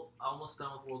cool. Almost done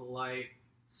with World of Light.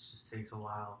 It just takes a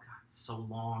while. God, it's so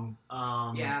long.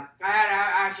 Yeah,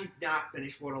 I actually not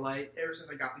finished World of Light ever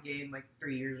since I got the game like 2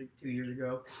 years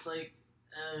ago. It's like,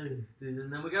 dude,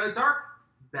 and then we got a dark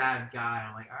bad guy.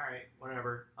 I'm like, all right,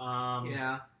 whatever.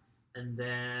 Yeah. And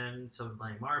then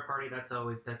playing Mario Party. That's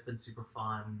been super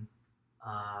fun.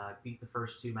 Beat the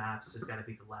first 2 maps. Just got to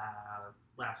beat the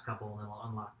last couple, and then we'll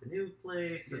unlock the new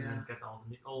place. And then got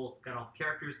all the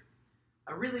characters.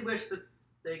 I really wish that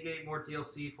they gave more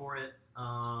DLC for it.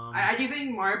 I do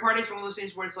think Mario Party is one of those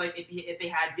things where it's like if they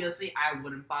had DLC, I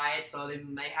wouldn't buy it. So they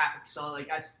may have to sell like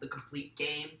as the complete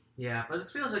game. Yeah, but it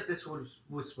feels like this was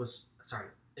sorry.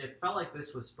 It felt like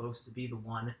this was supposed to be the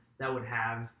one that would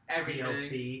have everything.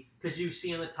 DLC, because you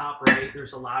see in the top right,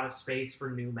 there's a lot of space for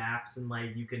new maps, and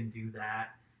like you can do that,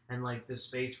 and like there's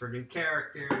space for new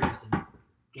characters and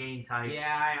game types.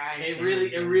 Yeah, I it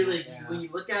really when you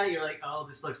look at it, you're like, oh,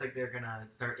 this looks like they're gonna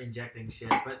start injecting shit,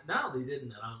 but no, they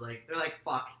didn't. And I was like, they're like,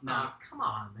 fuck, no, come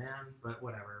on, man. But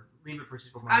whatever, leave it for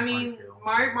Super Mario Party 2.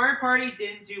 Mario Party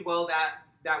didn't do well that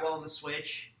well on the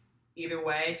Switch either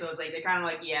way, so it's like they kind of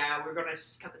like, yeah, we're gonna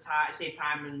cut the time, save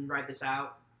time, and ride this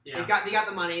out. Yeah. They got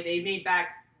the money, they made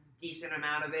back decent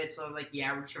amount of it, so like,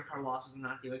 yeah, we're just gonna cut our losses and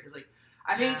not do it, because like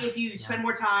I think if you spend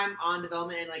more time on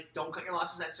development and like don't cut your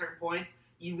losses at certain points,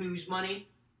 you lose money.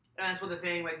 And that's what the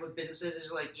thing like with businesses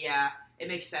is like, yeah, it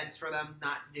makes sense for them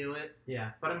not to do it.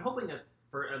 Yeah, but I'm hoping that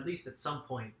for at least at some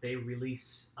point they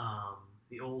release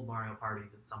the old Mario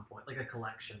parties at some point, like a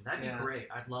collection. That'd be great.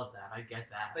 I'd love that. I'd get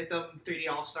that. Like the 3D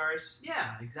All-Stars?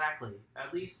 Yeah, exactly.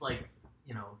 At least like,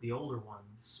 the older ones.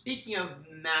 Speaking of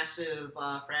massive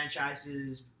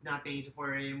franchises not being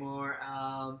supported anymore,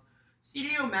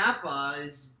 Studio Mappa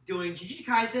is doing Jujutsu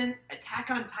Kaisen,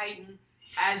 Attack on Titan,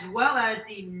 as well as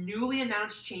the newly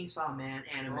announced Chainsaw Man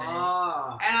anime.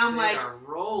 Oh, and I'm like,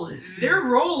 they're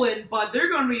rolling, but they're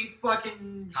going to be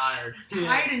fucking tired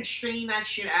and stringing that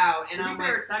shit out. And to be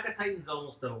fair, Attack on Titan's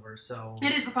almost over, so...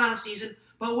 It is the final season,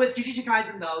 but with Jujutsu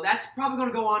Kaisen, though, that's probably going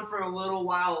to go on for a little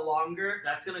while longer.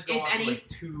 That's going to go on for like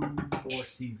 2 more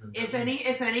seasons. If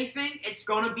anything, it's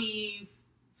going to be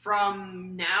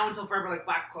from now until forever, like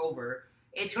Black Clover.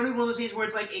 It's going to be one of those things where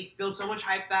it's like it builds so much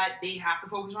hype that they have to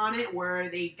focus on it, where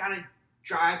they kind of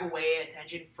drive away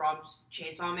attention from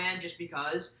Chainsaw Man just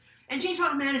because. And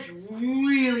Chainsaw Man is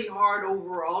really hard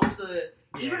overall.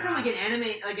 Even from from an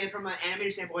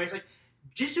animator standpoint, it's like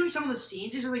just doing some of the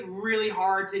scenes is like really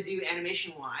hard to do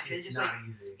animation wise. It's just not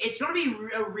easy. It's going to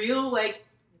be a real like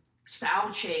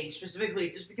style change specifically,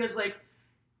 just because like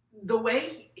the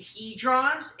way he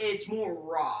draws, it's more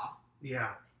raw. Yeah.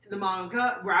 The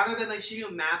manga, rather than like Studio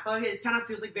Mappa, it kind of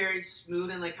feels like very smooth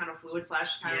and like kind of fluid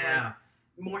 / kind of like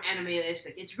more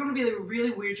animalistic. It's going to be like a really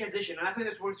weird transition, and I think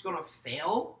this work's going to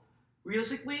fail.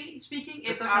 Realistically speaking,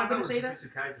 if I'm going to say that.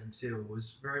 Jujutsu Kaisen too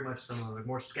was very much similar, like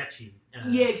more sketchy.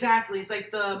 Yeah, exactly. It's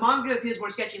like the manga feels more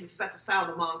sketchy because that's the style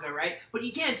of the manga, right? But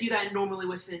you can't do that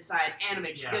normally inside anime,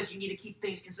 just because you need to keep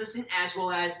things consistent as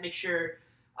well as make sure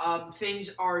things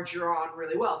are drawn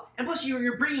really well. And plus,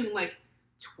 you're bringing like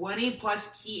 20 plus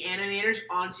key animators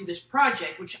onto this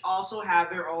project, which also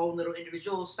have their own little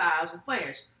individual styles and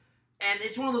flares. And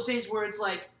it's one of those things where it's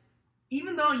like,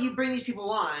 even though you bring these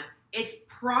people on, it's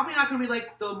probably not going to be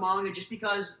like the manga just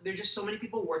because there's just so many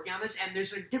people working on this, and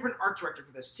there's a different art director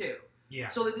for this too. Yeah.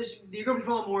 So you're going to be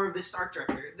following more of this art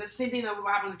director. That's the same thing that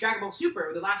happened with Dragon Ball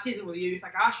Super, the last season with Yu Yu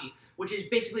Takahashi, which is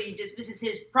basically just this is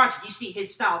his project. You see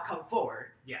his style come forward.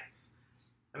 Yes.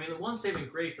 I mean, the one saving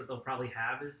grace that they'll probably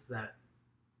have is that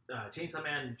Chainsaw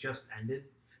Man just ended.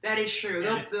 That is true.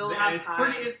 And They'll have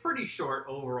time. It's pretty short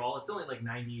overall. It's only like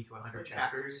 90 to 100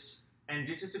 chapters. And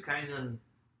Jujutsu Kaisen,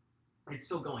 it's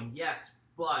still going, yes,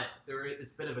 but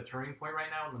it's a bit of a turning point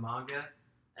right now in the manga.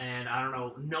 And I don't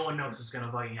know, no one knows what's going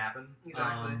to fucking happen.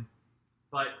 Exactly.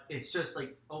 But it's just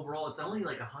like, overall, it's only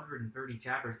like 130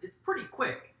 chapters. It's pretty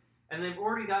quick. And they've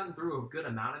already gotten through a good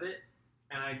amount of it.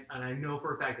 And I know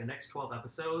for a fact the next 12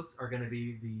 episodes are going to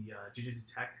be the Jujutsu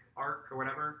Tech arc or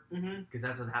whatever. Because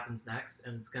that's what happens next.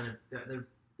 And it's going to,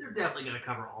 they're definitely going to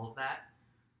cover all of that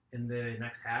in the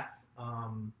next half.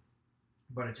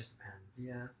 But it just depends.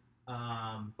 Yeah.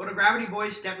 But a Gravity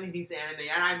Boys definitely needs anime,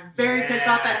 and I'm very pissed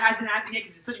off that it hasn't happened yet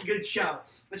because it's such a good show.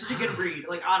 It's such a good read.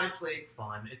 Like honestly, it's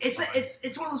fun.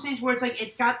 It's one of those things where it's like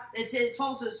it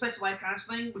follows a slice of life kind of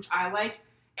thing, which I like,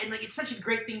 and like it's such a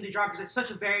great thing to draw because it's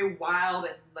such a very wild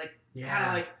and like kind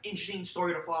of like interesting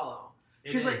story to follow.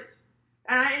 It is. Like,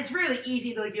 and it's really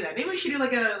easy to like do that. Maybe we should do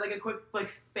like a quick like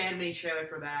fan made trailer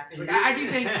for that. Like, I do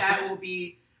think that will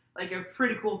be like a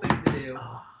pretty cool thing to do.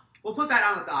 We'll put that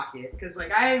on the docket, because,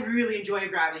 like, I really enjoy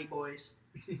Gravity Boys.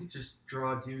 Just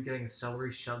draw a dude getting a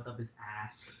celery shoved up his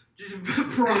ass. Just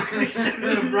broccoli.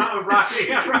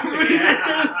 broccoli.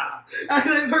 I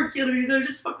like Mark Kennedy, they're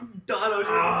just fucking done.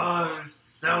 Oh, they're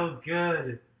so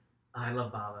good. I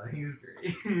love Baba. He's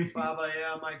great. Baba,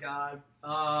 yeah, oh my god.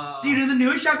 Dude, in the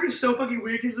newest chapter is so fucking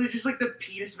weird, because it's just, like, the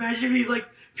penis magic. He's, like,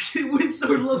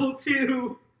 Windsword level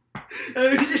 2.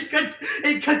 And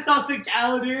it cuts off the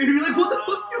calendar, and you're like, what the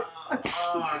fuck?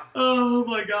 Oh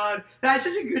my god. That's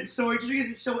such a good story just because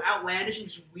it's so outlandish and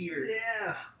just weird.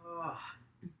 Yeah.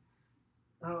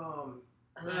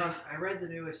 I read the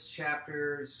newest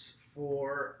chapters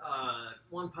for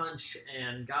One Punch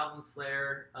and Goblin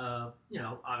Slayer.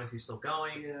 Obviously still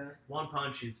going. Yeah. One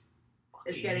Punch is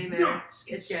it's getting there. Nuts.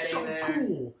 It's getting so there.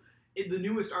 Cool. The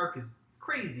newest arc is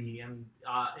crazy, and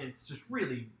it's just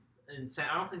really insane.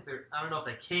 I don't know if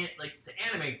they can't to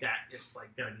animate that. It's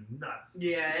like gonna be nuts.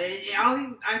 Yeah,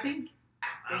 I think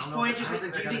at this point, just like, do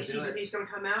you think season 3 is gonna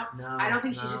come out? No, I don't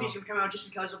think season 3 is gonna come out just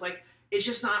because of like it's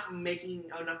just not making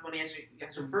enough money as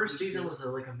the first season was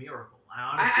like a miracle.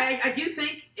 I do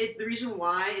think the reason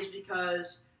why is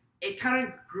because it kind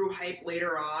of grew hype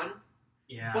later on.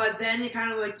 Yeah. But then it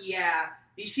kind of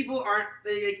these people aren't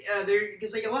they're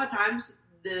because like a lot of times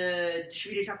the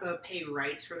distributors have to pay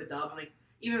rights for the dub, and like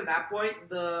even at that point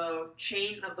the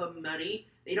chain of the money,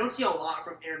 they don't see a lot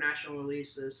from international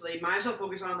releases, so they might as well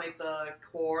focus on like the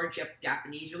core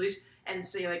Japanese release and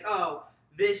say like, oh,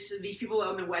 these people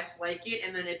in the West like it,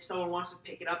 and then if someone wants to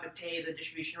pick it up and pay the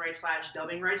distribution rights /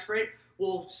 dubbing rights for it,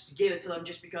 we'll give it to them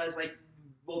just because like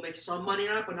we'll make some money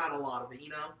on it, but not a lot of it, you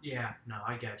know? Yeah, no,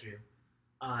 I get you.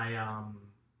 And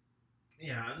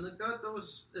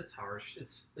it's harsh.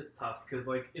 It's tough because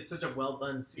like it's such a well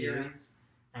done series,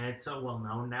 and it's so well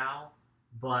known now.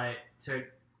 But to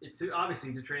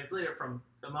translate it from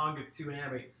the manga to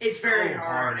anime, it's so very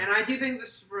hard. And I do think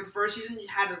this for the first season you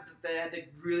had the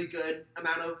really good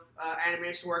amount of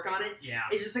animators to work on it. Yeah,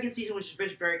 it's the second season which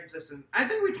is very consistent. I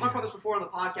think we talked about this before on the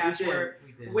podcast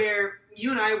we did. where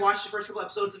you and I watched the first couple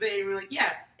episodes of it and we were like,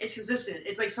 yeah, it's consistent.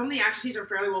 It's like some of the action scenes are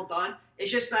fairly well done.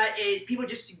 It's just that people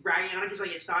just bragging on it because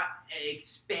like it's not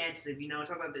expansive, you know. It's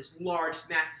not like this large,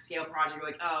 massive scale project. You're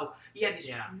like, oh, you have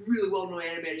these really well known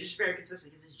animators. It's just very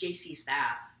consistent because it's JC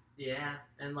staff. Yeah,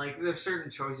 and like there's certain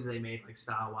choices they made, like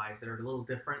style wise, that are a little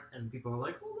different, and people are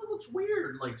like, "Oh, that looks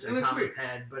weird," like Thomas'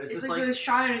 head, but it's just like the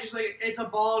shine. It's just like it's a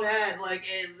bald head, like,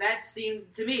 and that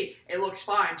seemed to me it looks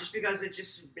fine, just because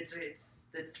it's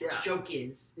what the joke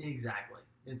is. Exactly.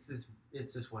 It's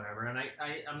just whatever, and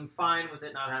I'm fine with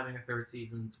it not having a third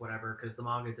season. It's whatever, because the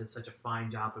manga does such a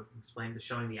fine job of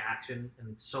showing the action, and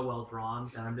it's so well drawn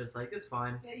that I'm just like, it's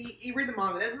fine. Yeah, you read the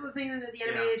manga. That's the thing that the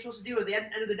animator is supposed to do at the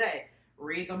end of the day.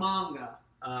 Read the manga.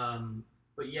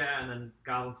 But yeah, and then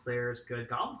Goblin Slayer is good.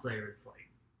 Goblin Slayer, it's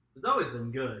always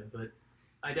been good, but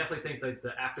I definitely think that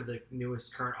after the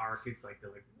newest current arc, it's like they're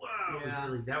like,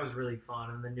 wow, that was really fun.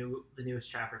 And the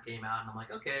newest chapter came out, and I'm like,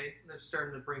 okay, they're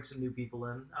starting to bring some new people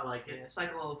in. I like it. Yeah,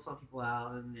 cycle some people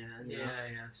out, and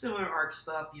yeah. Similar arc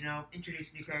stuff, you know,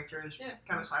 introduce new characters,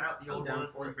 kind of slide out the old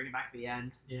ones, and then bring it back at the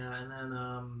end. Yeah, and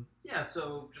then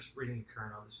so just reading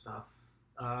current other stuff.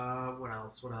 What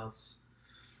else?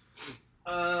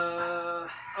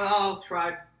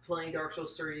 Tried playing Dark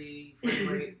Souls 3. Frame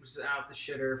rate was out the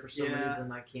shitter for some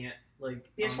reason. I can't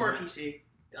PS4 or PC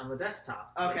on the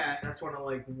desktop. Okay, that's what I'm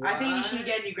like. What? I think you should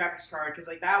get a new graphics card because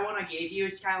like that one I gave you,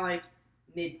 it's kind of like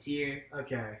mid tier.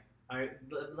 Okay,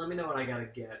 Let me know what I gotta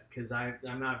get, because I'm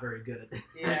not very good at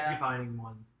Yeah. finding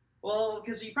one. Well,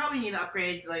 because you probably need to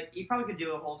upgrade. Like, you probably could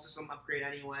do a whole system upgrade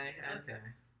anyway. And Okay.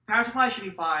 power supply should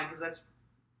be fine because that's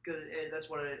good. That's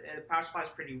what power supply is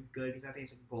pretty good because I think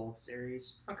it's a gold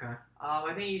series. Okay.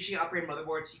 I think you should upgrade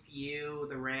motherboard, CPU,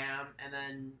 the RAM, and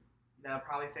then that'll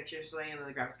probably fix your thing. And then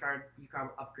the graphics card you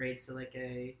can upgrade to like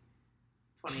a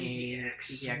 20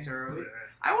 GTX or.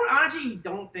 I would honestly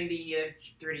don't think that you need a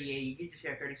 3080. You could just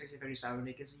get a 3060 or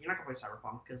 3070 because you're not gonna play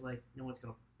Cyberpunk because like no one's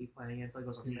gonna be playing it until it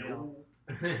goes on sale.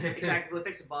 Exactly,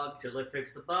 fix the bugs. Till they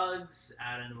fix the bugs,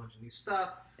 add in a bunch of new stuff.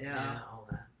 Yeah, all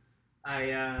that.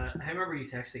 I remember you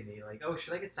texting me like, "Oh,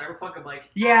 should I get Cyberpunk?" I'm like,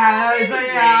 yeah, it's like,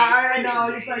 yeah, I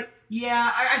know. It's like,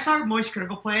 yeah, I saw Moist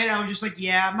Critical play it. I was just like,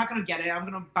 yeah, I'm not gonna get it. I'm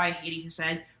gonna buy Hades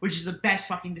instead, which is the best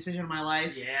fucking decision of my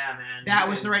life. Yeah, man. That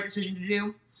was the right decision to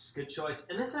do. It's a good choice.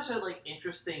 And this is actually like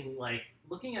interesting. Like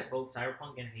looking at both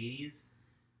Cyberpunk and Hades,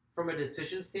 from a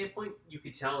decision standpoint, you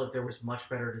could tell that there was much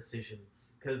better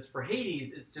decisions. Because for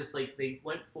Hades, it's just like they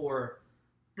went for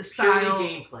The style,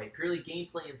 purely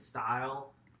gameplay and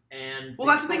style. And well,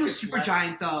 that's the thing with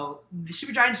Supergiant, though. The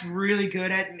Supergiant's really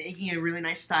good at making a really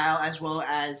nice style as well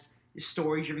as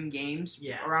story-driven games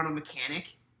around a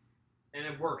mechanic. And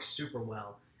it works super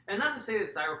well. And not to say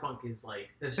that Cyberpunk is like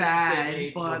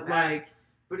bad, but like,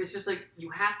 but it's just like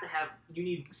you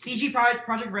need CG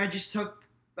Project Red just took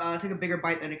a bigger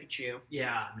bite than it could chew.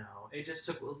 Yeah, no, it just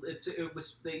took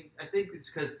I think it's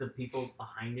because the people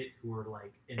behind it who were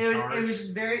like in charge. It was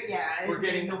just very it was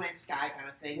getting No Man's Sky kind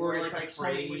of thing. Where it's like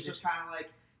Sony was just kind of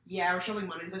like, yeah, we're shoving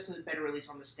money into this and better release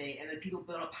on the state, and then people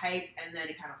build up hype, and then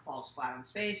it kind of falls flat on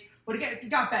its face. But again, it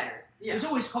got better. Yeah. There's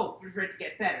always hope for it to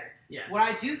get better. Yes. What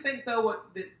I do think, though, what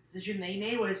the decision they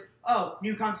made was,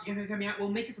 new consoles are coming out. We'll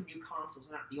make it for new consoles,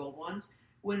 not the old ones.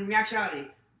 When in actuality,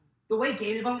 the way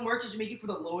game development works is you make it for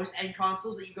the lowest end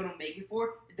consoles that you're going to make it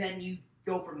for, then you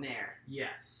go from there.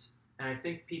 Yes. And I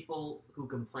think people who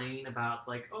complain about,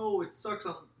 like, oh, it sucks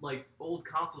on, like, old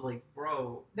consoles, like,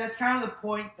 bro. That's kind of the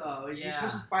point, though, is you're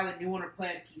supposed to buy the new one or play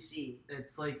on PC.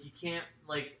 It's like, you can't,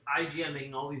 like, IGN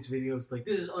making all these videos, like,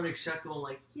 this is unacceptable.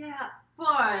 Like, yeah,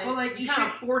 but well, like, you kind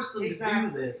of force them to do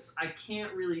this. I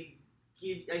can't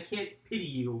pity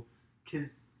you,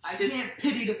 because I can't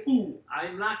pity the fool.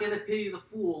 I'm not going to pity the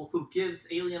fool who gives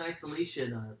Alien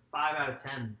Isolation a 5 out of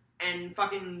 10. And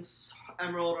fucking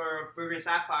Emerald or Burgundy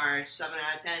Sapphire 7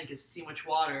 out of 10 because too much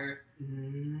water.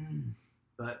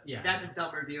 But yeah, that's a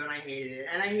dumb review, and I hated it.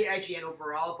 And I hate IGN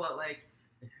overall, but like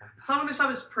some of the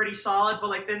stuff is pretty solid. But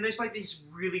like then there's like these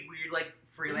really weird like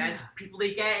freelance people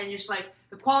they get, and just like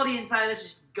the quality inside of this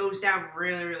just goes down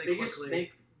really really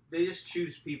quickly. They just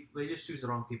choose people. They just choose the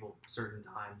wrong people certain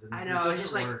times. And I know. It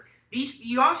doesn't work.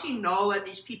 You obviously know that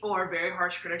these people are very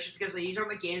harsh critics just because these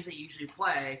aren't the games they usually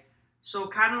play. So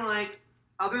kind of like,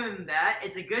 other than that,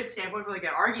 it's a good standpoint for like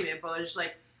an argument, but it's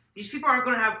like, these people aren't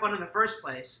going to have fun in the first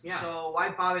place. Yeah. So why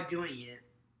bother doing it?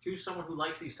 Choose someone who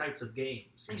likes these types of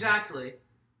games. Exactly.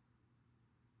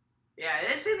 Yeah,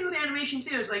 it's the same thing with animation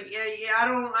too. It's like,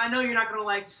 I know you're not going to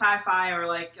like sci-fi or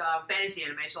like fantasy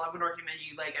anime, so I'm going to recommend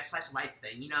you like a slice of life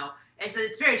thing, you know?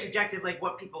 It's very subjective, like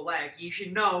what people like. You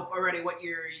should know already what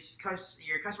your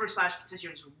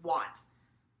customer/constituents want,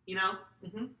 you know?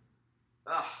 Mm-hmm.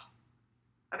 Ugh.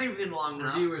 I think we've been long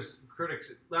enough. Reviewers, critics,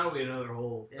 that'll be another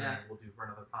whole thing we'll do for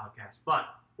another podcast.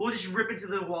 But we'll just rip into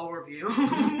the wall review.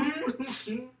 Why does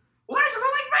it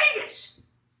look like Vegas?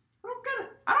 I don't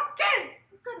get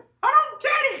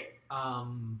it.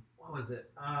 What was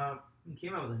it? He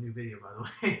came out with a new video, by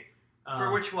the way.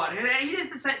 For which one? He did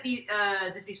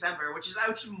this December, which is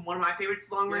one of my favorite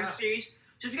long-running series.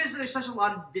 Just because there's such a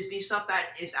lot of Disney stuff that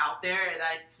is out there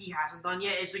that he hasn't done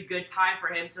yet, it's a good time for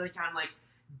him to kind of like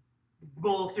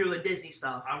go through the Disney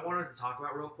stuff. I wanted to talk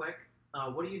about real quick.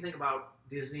 What do you think about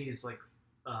Disney's like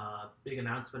big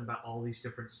announcement about all these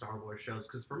different Star Wars shows?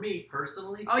 Because for me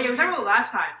personally, we talked about it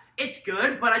last time. It's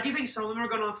good, but I do think some of them are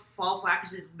going to fall flat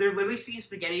because they're literally seeing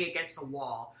spaghetti against the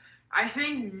wall. I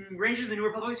think Rangers of the New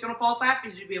Republic is going to fall flat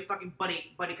because it would be a fucking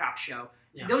buddy cop show.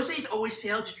 Yeah. Those things always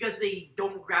fail just because they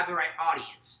don't grab the right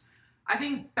audience. I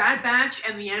think Bad Batch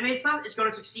and the animated stuff is going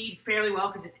to succeed fairly well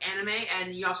because it's anime,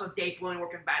 and you also have Dave Filoni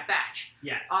working with Bad Batch.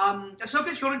 Yes.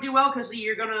 Ahsoka's going to do well because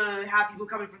you're going to have people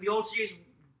coming from the old series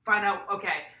find out,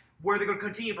 okay, where they're going to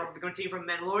continue from. They're going to continue from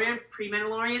The Mandalorian,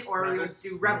 pre-Mandalorian, or are they going to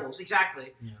do Rebels?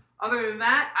 Exactly. Yeah. Other than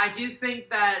that, I do think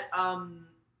that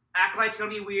Acolyte's going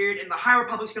to be weird, and the High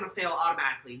Republic's going to fail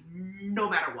automatically, no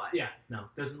matter what. Yeah, no.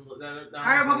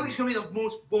 High Republic's going to be the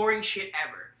most boring shit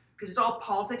ever. because it's all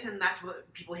politics, and that's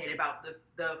what people hate about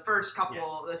the first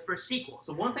couple, the first sequel.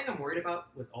 So one thing I'm worried about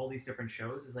with all these different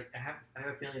shows is like I have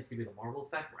a feeling it's gonna be the Marvel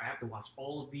effect where I have to watch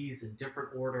all of these in different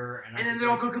order, and then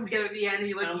they're all gonna come together at the end, and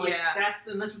you're like, yeah, that's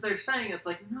what they're saying. It's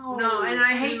like no, and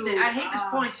I hate this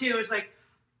point too. It's like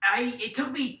it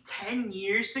took me 10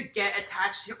 years to get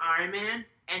attached to Iron Man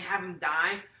and have him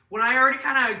die. When I already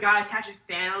kind of got attached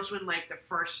to Thanos in like the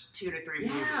first 2 to 3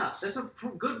 movies. Yeah, that's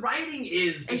what good writing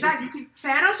is. Exactly.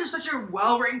 Thanos is such a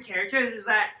well-written character is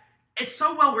that it's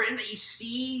so well-written that you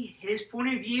see his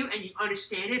point of view and you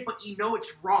understand it, but you know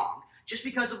it's wrong just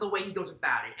because of the way he goes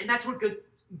about it. And that's what good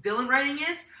villain writing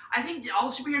is. I think all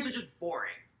the superheroes are just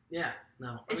boring. Yeah,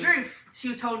 no. It's very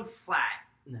two-tone flat.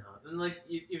 No, and like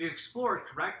if you explore it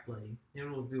correctly, it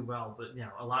will do well. But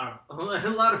a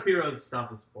lot of heroes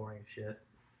stuff is boring as shit.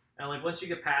 And like once you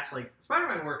get past like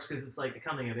Spider-Man works because it's like a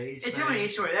coming of age. It's coming of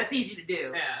age story. That's easy to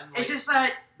do. Yeah, and, like, it's just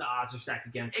that the odds are stacked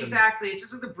against him. Exactly. It's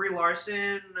just like the Brie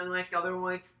Larson and like the other one,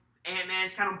 like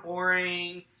Ant-Man's kind of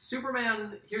boring.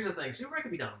 Superman. Here's the thing. Superman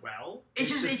can be done well. It's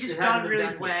just done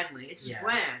really blandly. It's just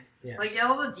bland. Yeah. Like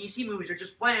all the DC movies are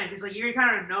just bland because like you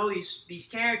kind of know these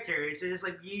characters. It's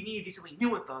like you need to do something new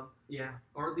with them. Yeah,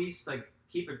 or at least like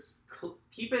keep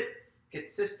it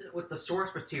consistent with the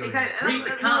source material. Exactly. Read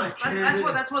the comic.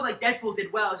 That's what like Deadpool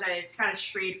did well. Is that it's kind of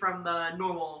strayed from the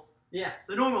normal. Yeah.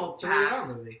 The normal it's path. A rated R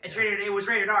movie. It was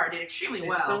rated R. It did extremely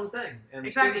well. It's its own thing. And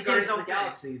exactly. It did its own thing.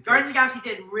 Guardians of the Galaxy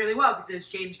did really well because it's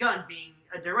James Gunn being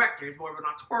a director. It's more of an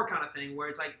auteur kind of thing where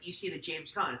it's like you see the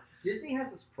James Gunn. Disney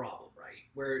has this problem, right,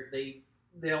 where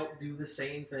they'll do the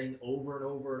same thing over and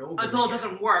over and over until again. It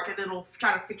doesn't work, and then they'll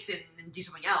try to fix it and do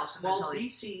something else. And while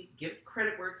DC, give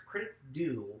credit where it's credit's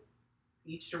due,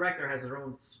 each director has their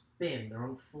own spin, their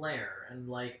own flair, and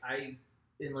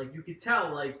you could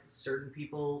tell like certain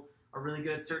people are really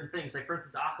good at certain things. Like for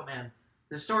instance, Aquaman.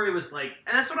 The story was like,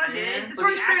 and that's what I said. The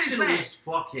story's action was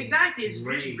fucking exactly. It's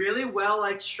great. really well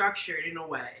like structured in a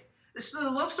way.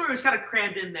 The love story was kind of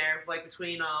crammed in there, like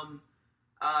between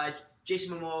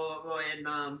Jason Momoa and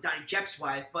Donnie Jep's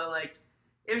wife, but like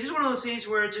it was just one of those things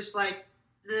where just like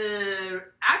the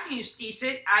acting is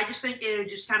decent. I just think it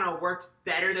just kind of worked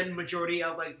better than the majority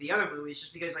of like the other movies,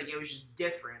 just because like it was just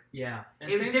different. Yeah,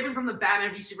 and it was different from the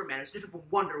Batman v Superman. It was different from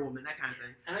Wonder Woman, that kind of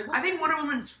thing. And I think Wonder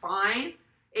Woman's fine.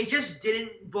 It just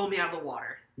didn't blow me out of the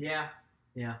water. Yeah.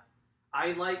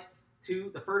 I liked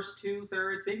the first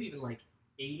 2/3, maybe even like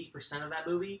 80% of that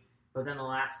movie. But then the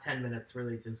last 10 minutes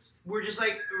really just... We're just,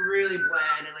 like, really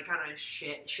bland and, like, kind of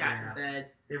shat the bed.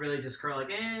 They really just curl,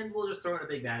 like, and we'll just throw in a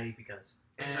big baddie because...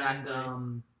 Exactly.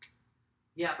 And,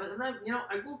 but then,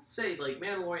 I will say, like,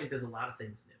 Mandalorian does a lot of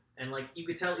things new. And, like, you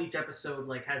could tell each episode,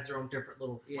 like, has their own different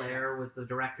little flair with the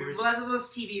directors. Well, that's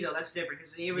TV, though. That's different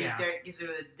because you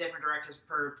consider the different directors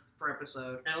per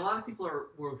episode. And a lot of people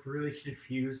were really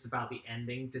confused about the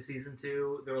ending to Season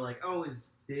 2. They were like, oh, is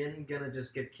Din gonna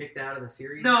just get kicked out of the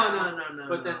series? No.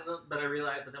 But I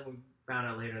realized, but then we found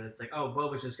out later that it's like, oh,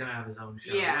 Boba's just gonna have his own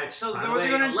show. Yeah, which, so by what the way,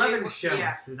 they're gonna 11 do,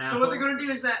 shows now. So what they're gonna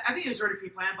do is that, I think it was already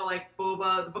pre-planned, but like the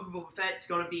Book of Boba Fett is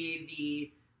gonna be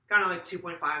the kind of like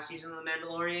 2.5 season of The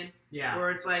Mandalorian. Yeah. Where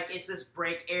it's like, it's this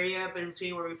break area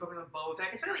between where we focus on Boba Fett.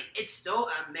 It's still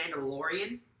a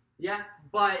Mandalorian. Yeah.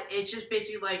 But it's just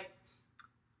basically like,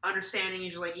 understanding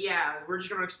is like, yeah, we're just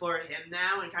going to explore him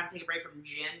now and kind of take a break from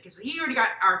Jin. Because he already got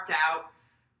arced out.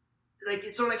 Like,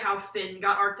 it's sort of like how Finn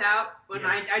got arced out. But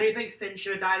I do think Finn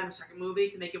should have died in the second movie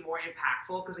to make it more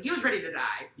impactful. Because he was ready to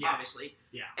die, obviously.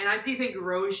 Yeah. And I do think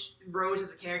Rose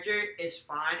as a character is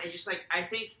fine. It's just like, I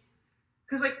think...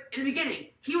 Because like in the beginning,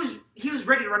 he was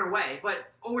ready to run away,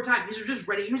 but over time he was just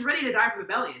ready. He was ready to die for the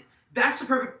rebellion. That's the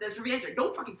perfect answer.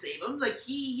 Don't fucking save him. Like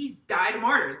he's died a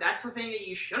martyr. That's the thing that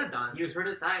you should have done. He was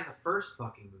ready to die in the first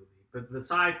fucking movie. But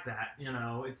besides that,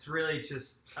 it's really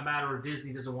just a matter of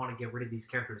Disney doesn't want to get rid of these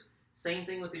characters. Same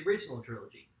thing with the original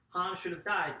trilogy. Han should have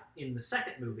died in the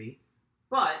second movie,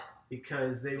 but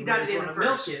because they really want to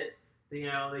milk it.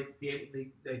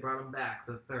 They brought him back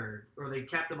for the third, or they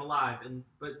kept him alive,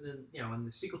 but then in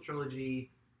the sequel trilogy,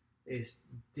 they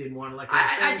didn't want to let.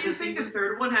 I do think the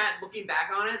third one had, looking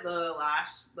back on it, the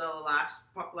last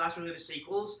movie of the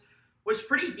sequels was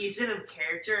pretty decent in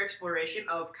character exploration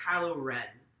of Kylo Ren.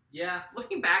 Yeah,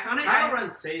 looking back on it, Kylo Ren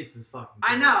saves his fucking.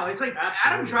 I know, it's like absolutely.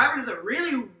 Adam Driver does a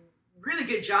really, really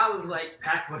good job of like.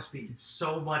 Pack must be in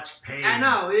so much pain. I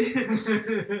know.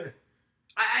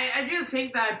 I do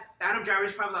think that Adam Driver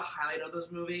is probably the highlight of those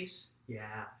movies.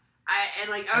 Yeah. I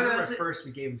remember first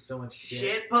we gave him so much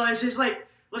shit. But it's just like,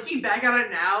 looking back on it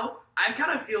now, I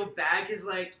kind of feel bad because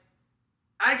like,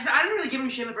 I didn't really give him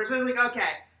shit in the first place. I was like, okay,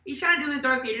 he's kind of doing the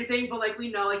Darth Vader thing, but like we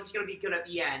know like he's going to be good at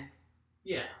the end.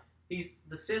 Yeah. He's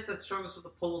the Sith that struggles with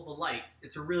the pull of the light.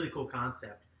 It's a really cool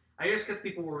concept. I guess because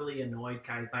people were really annoyed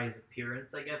kind of by his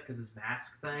appearance, I guess, because his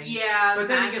mask thing. Yeah, but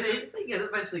then he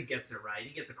eventually gets it right. He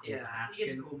gets a cool mask. He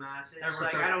gets a cool mask. It's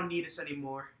like, I don't need this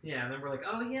anymore. Yeah, and then we're like,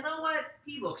 oh, you know what?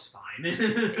 He looks fine.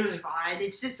 It's fine.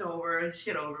 It's over. Just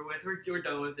get over with. We're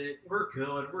done with it. We're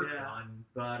good. We're done.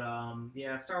 But,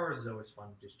 yeah, Star Wars is always fun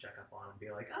to just check up on and be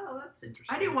like, oh, that's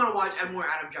interesting. I do want to watch more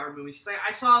Adam Driver movies. Cause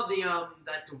I saw the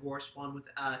that divorce one with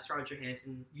Scarlett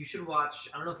Johansson. You should watch,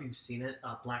 I don't know if you've seen it,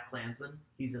 Black Klansman.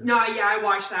 He's in No, yeah, I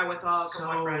watched that with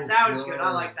my friends. That was good. I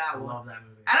like that one. I love that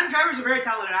movie. Adam Driver's a very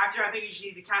talented actor. I think you just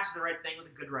need to cast the right thing with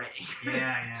a good writing.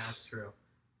 yeah, that's true.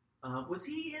 Was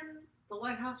he in The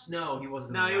Lighthouse? No, he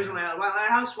wasn't. No, he was in The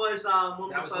Lighthouse. Was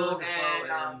Willem Dafoe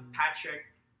and Patrick,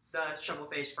 the shovel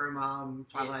face from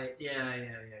Twilight. Yeah.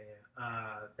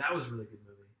 That was a really good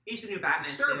movie. He's the new Batman.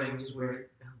 Disturbing, which is weird.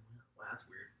 Oh, wow, that's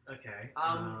weird. Okay.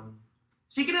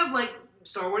 Speaking of like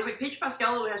Star Wars, like Pedro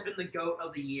Pascal has been the GOAT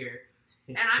of the year.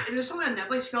 And there's something on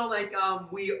Netflix called like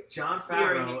John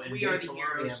Favreau we are the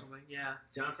heroes or something. Yeah.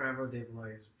 John Favreau, Dave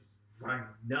Filoni is fucking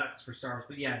nuts for Star Wars,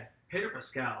 but yeah, Pedro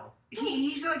Pascal.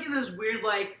 He's like in this weird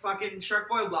like fucking Shark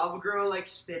Boy Lava Girl like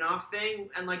spin-off thing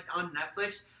and like on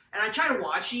Netflix. And I tried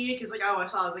watching it because like I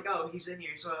was like, oh, he's in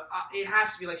here, so it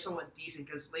has to be like somewhat decent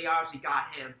because they obviously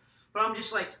got him. But I'm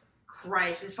just like,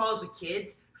 Christ, this follows the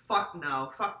kids. Fuck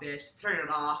no, fuck this, turn it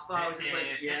off. I was just like,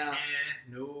 yeah.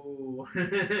 No.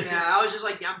 Yeah, I was just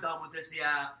like, yeah, I'm done with this,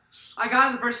 yeah. I got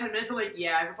in the first 10 minutes, I'm like,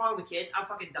 yeah, if you're following the kids, I'm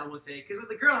fucking done with it. Because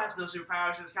the girl has no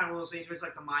superpowers, so it's kind of one of those things where it's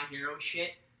like the My Hero shit.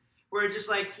 Where it's just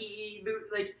like,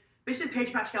 basically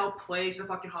Pedro Pascal plays the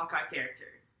fucking Hawkeye character.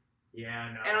 Yeah,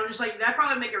 I know. And I'm just like, that'd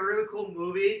probably make a really cool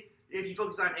movie if you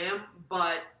focus on him,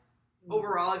 but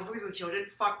overall, if you focus on the children,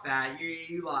 fuck that.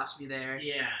 You lost me there.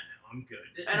 Yeah, no, I'm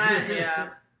good.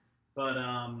 And But,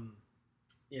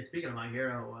 yeah, speaking of My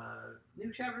Hero, has the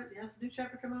new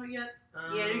chapter come out yet?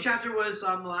 New chapter was, the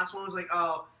last one was like,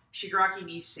 oh, Shigaraki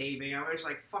needs saving. I was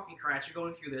like, fucking Christ, you're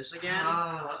going through this again.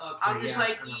 Okay, I'm just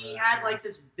like, he had like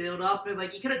this build up, and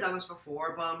like, he could have done this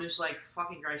before, but I'm just like,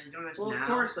 fucking Christ, you're doing this now. Well, of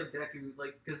course, like, Deku,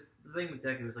 like, because the thing with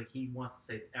Deku is, like, he wants to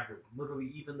save everyone,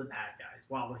 literally even the bad guys,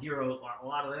 while a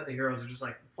lot of the other heroes are just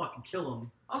like, fucking kill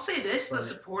him. I'll say this, the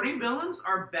supporting villains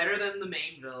are better than the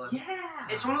main villain. Yeah!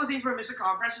 It's one of those things where Mr.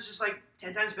 Compress is just like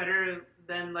 10 times better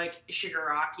than like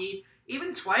Shigaraki.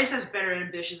 Even Twice has better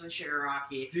ambitions than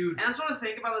Shigaraki. Dude. And that's what I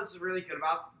think about that's really good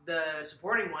about the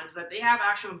supporting ones, is that they have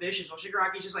actual ambitions, while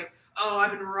Shigaraki's just like, oh,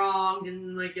 I've been wronged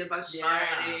and like by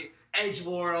society,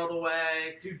 edgelord all the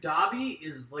way. Dude, Dobby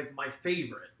is like my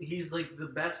favorite. He's like the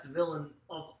best villain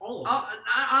of all of them.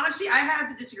 Honestly, I have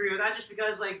to disagree with that just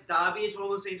because like Dobby is one of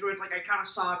those things where it's like I kind of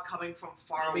saw it coming from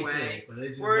far away.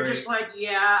 Where just like,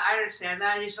 yeah, I understand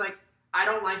that. It's like, I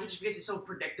don't like it just because it's so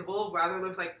predictable, rather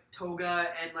with like Toga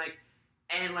and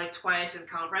like Twice and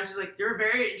Compress. It's like, they're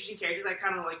very interesting characters. I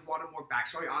kind of like wanted more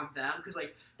backstory on them because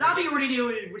like Dobby already knew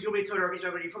it was going to be Todoroki's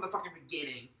already from the fucking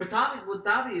beginning. But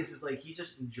Dobby is just like, he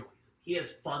just enjoys it. He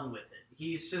has fun with it.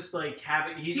 He's just like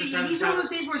he's one of those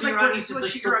things where it's like what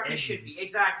Shigaraki should be.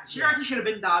 Exactly. Shigaraki should have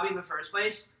been Dobby in the first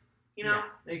place. You know?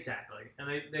 Yeah, exactly. And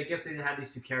I guess they had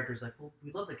these two characters like, well,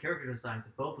 we love the character designs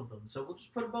of both of them, so we'll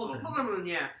just put them both in.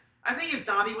 Yeah. I think if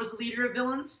Dobby was the leader of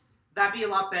villains, that'd be a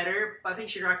lot better, but I think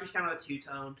Shigaraki's kind of a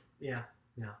two-toned. Yeah.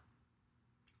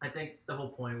 I think the whole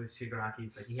point with Shigaraki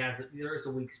is like there is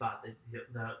a weak spot that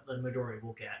the Midori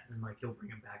will get, and like he'll bring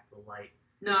him back to the light.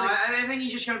 No, like, I think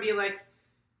he's just gonna be like,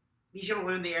 he's gonna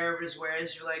learn the error of his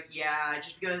ways. You're like, yeah,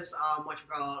 just because All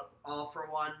for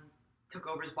One took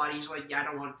over his body, he's like, yeah, I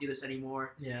don't want to do this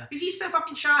anymore. Yeah, because he's a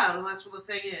fucking child, and that's what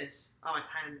the thing is. Oh, my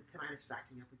time is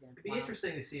stacking up again. It'd be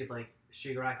interesting to see if like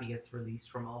Shigaraki gets released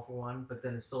from All for One, but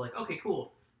then it's still like, okay,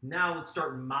 cool. Now let's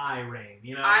start my reign,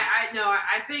 you know?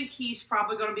 I think he's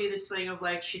probably going to be this thing of,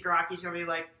 like, Shigaraki's going to be,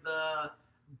 like, the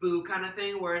Boo kind of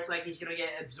thing, where it's, like, he's going to get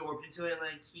absorbed into it, and,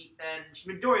 like,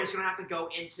 Midoriya's going to have to go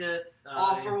into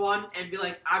All for One and be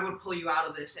like, I'm going to pull you out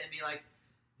of this, and be like...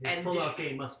 His pull-out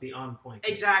game must be on point.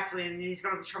 Exactly, and he's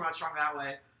going to come out strong that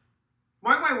way.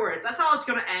 Mark my words, that's how it's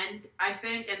going to end, I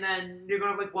think, and then you're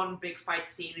going to have, like, one big fight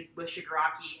scene with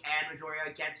Shigaraki and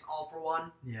Midoriya against All for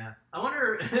One. Yeah. I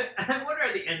wonder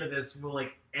at the end of this, will,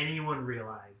 like, anyone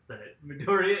realize that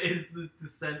Midoriya is the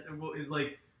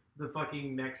like, the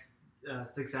fucking next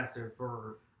successor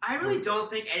for I really don't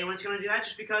think anyone's going to do that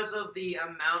just because of the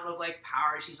amount of like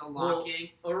powers he's unlocking.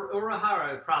 Well,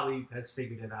 Urahara probably has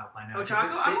figured it out by now.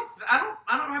 Ochako, I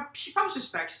don't have. She probably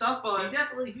suspects stuff, but she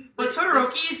definitely. But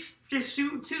Todoroki is just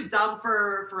too dumb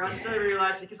for us to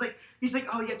realize it. He's like,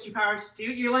 oh, you have 2 powers,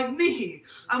 dude. You're like me.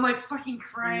 I'm like, fucking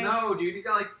Christ. No, dude, he's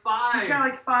got like 5. He's got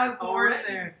like 5 more in already.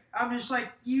 there. I'm just like,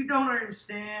 you don't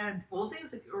understand. Well, the thing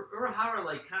is, like, Urahara,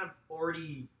 like, kind of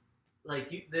already,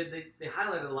 like, they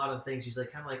highlighted a lot of things. She's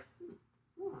like, kind of like.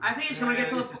 I think it's gonna get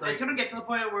to the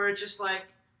point where it's just like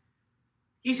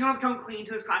he's gonna come clean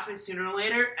to his classmates sooner or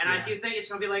later, and I do think it's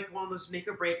gonna be like one of those make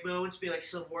or break moments, be like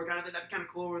Civil War kind of thing. That'd be kind of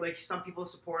cool, where like some people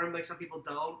support him, like some people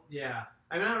don't. Yeah,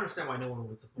 I mean, I don't understand why no one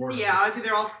would support him. Yeah, obviously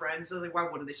they're all friends, so like, why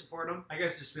wouldn't they support him? I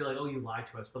guess just be like, oh, you lied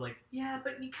to us, but like, yeah,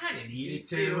 but you kind of needed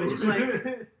to. to. It's just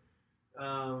like,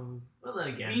 well, then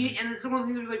again, and it's one of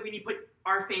the things like we need to put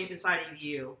our faith inside of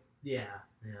you. Yeah,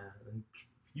 and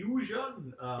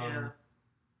fusion. Yeah.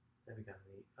 That'd be kind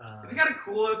of neat. It'd be kind of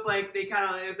cool if like they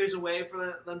kind of if there's a way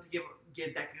for them to give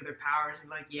Deku their powers and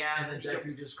be like and then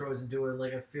Deku just grows into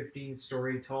like a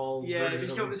 15-story tall version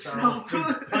of of himself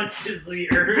himself. and punches the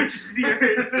earth.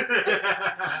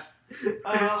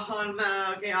 Oh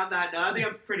no! Okay, on that note, I think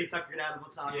I'm pretty tuckered out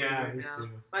about talking right me now. too.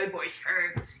 My voice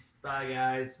hurts. Bye,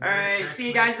 guys. All right, see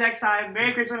you guys next time.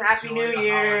 Merry Christmas, Happy New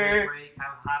Year.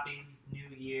 Have a happy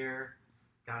New Year.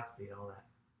 Godspeed, all that.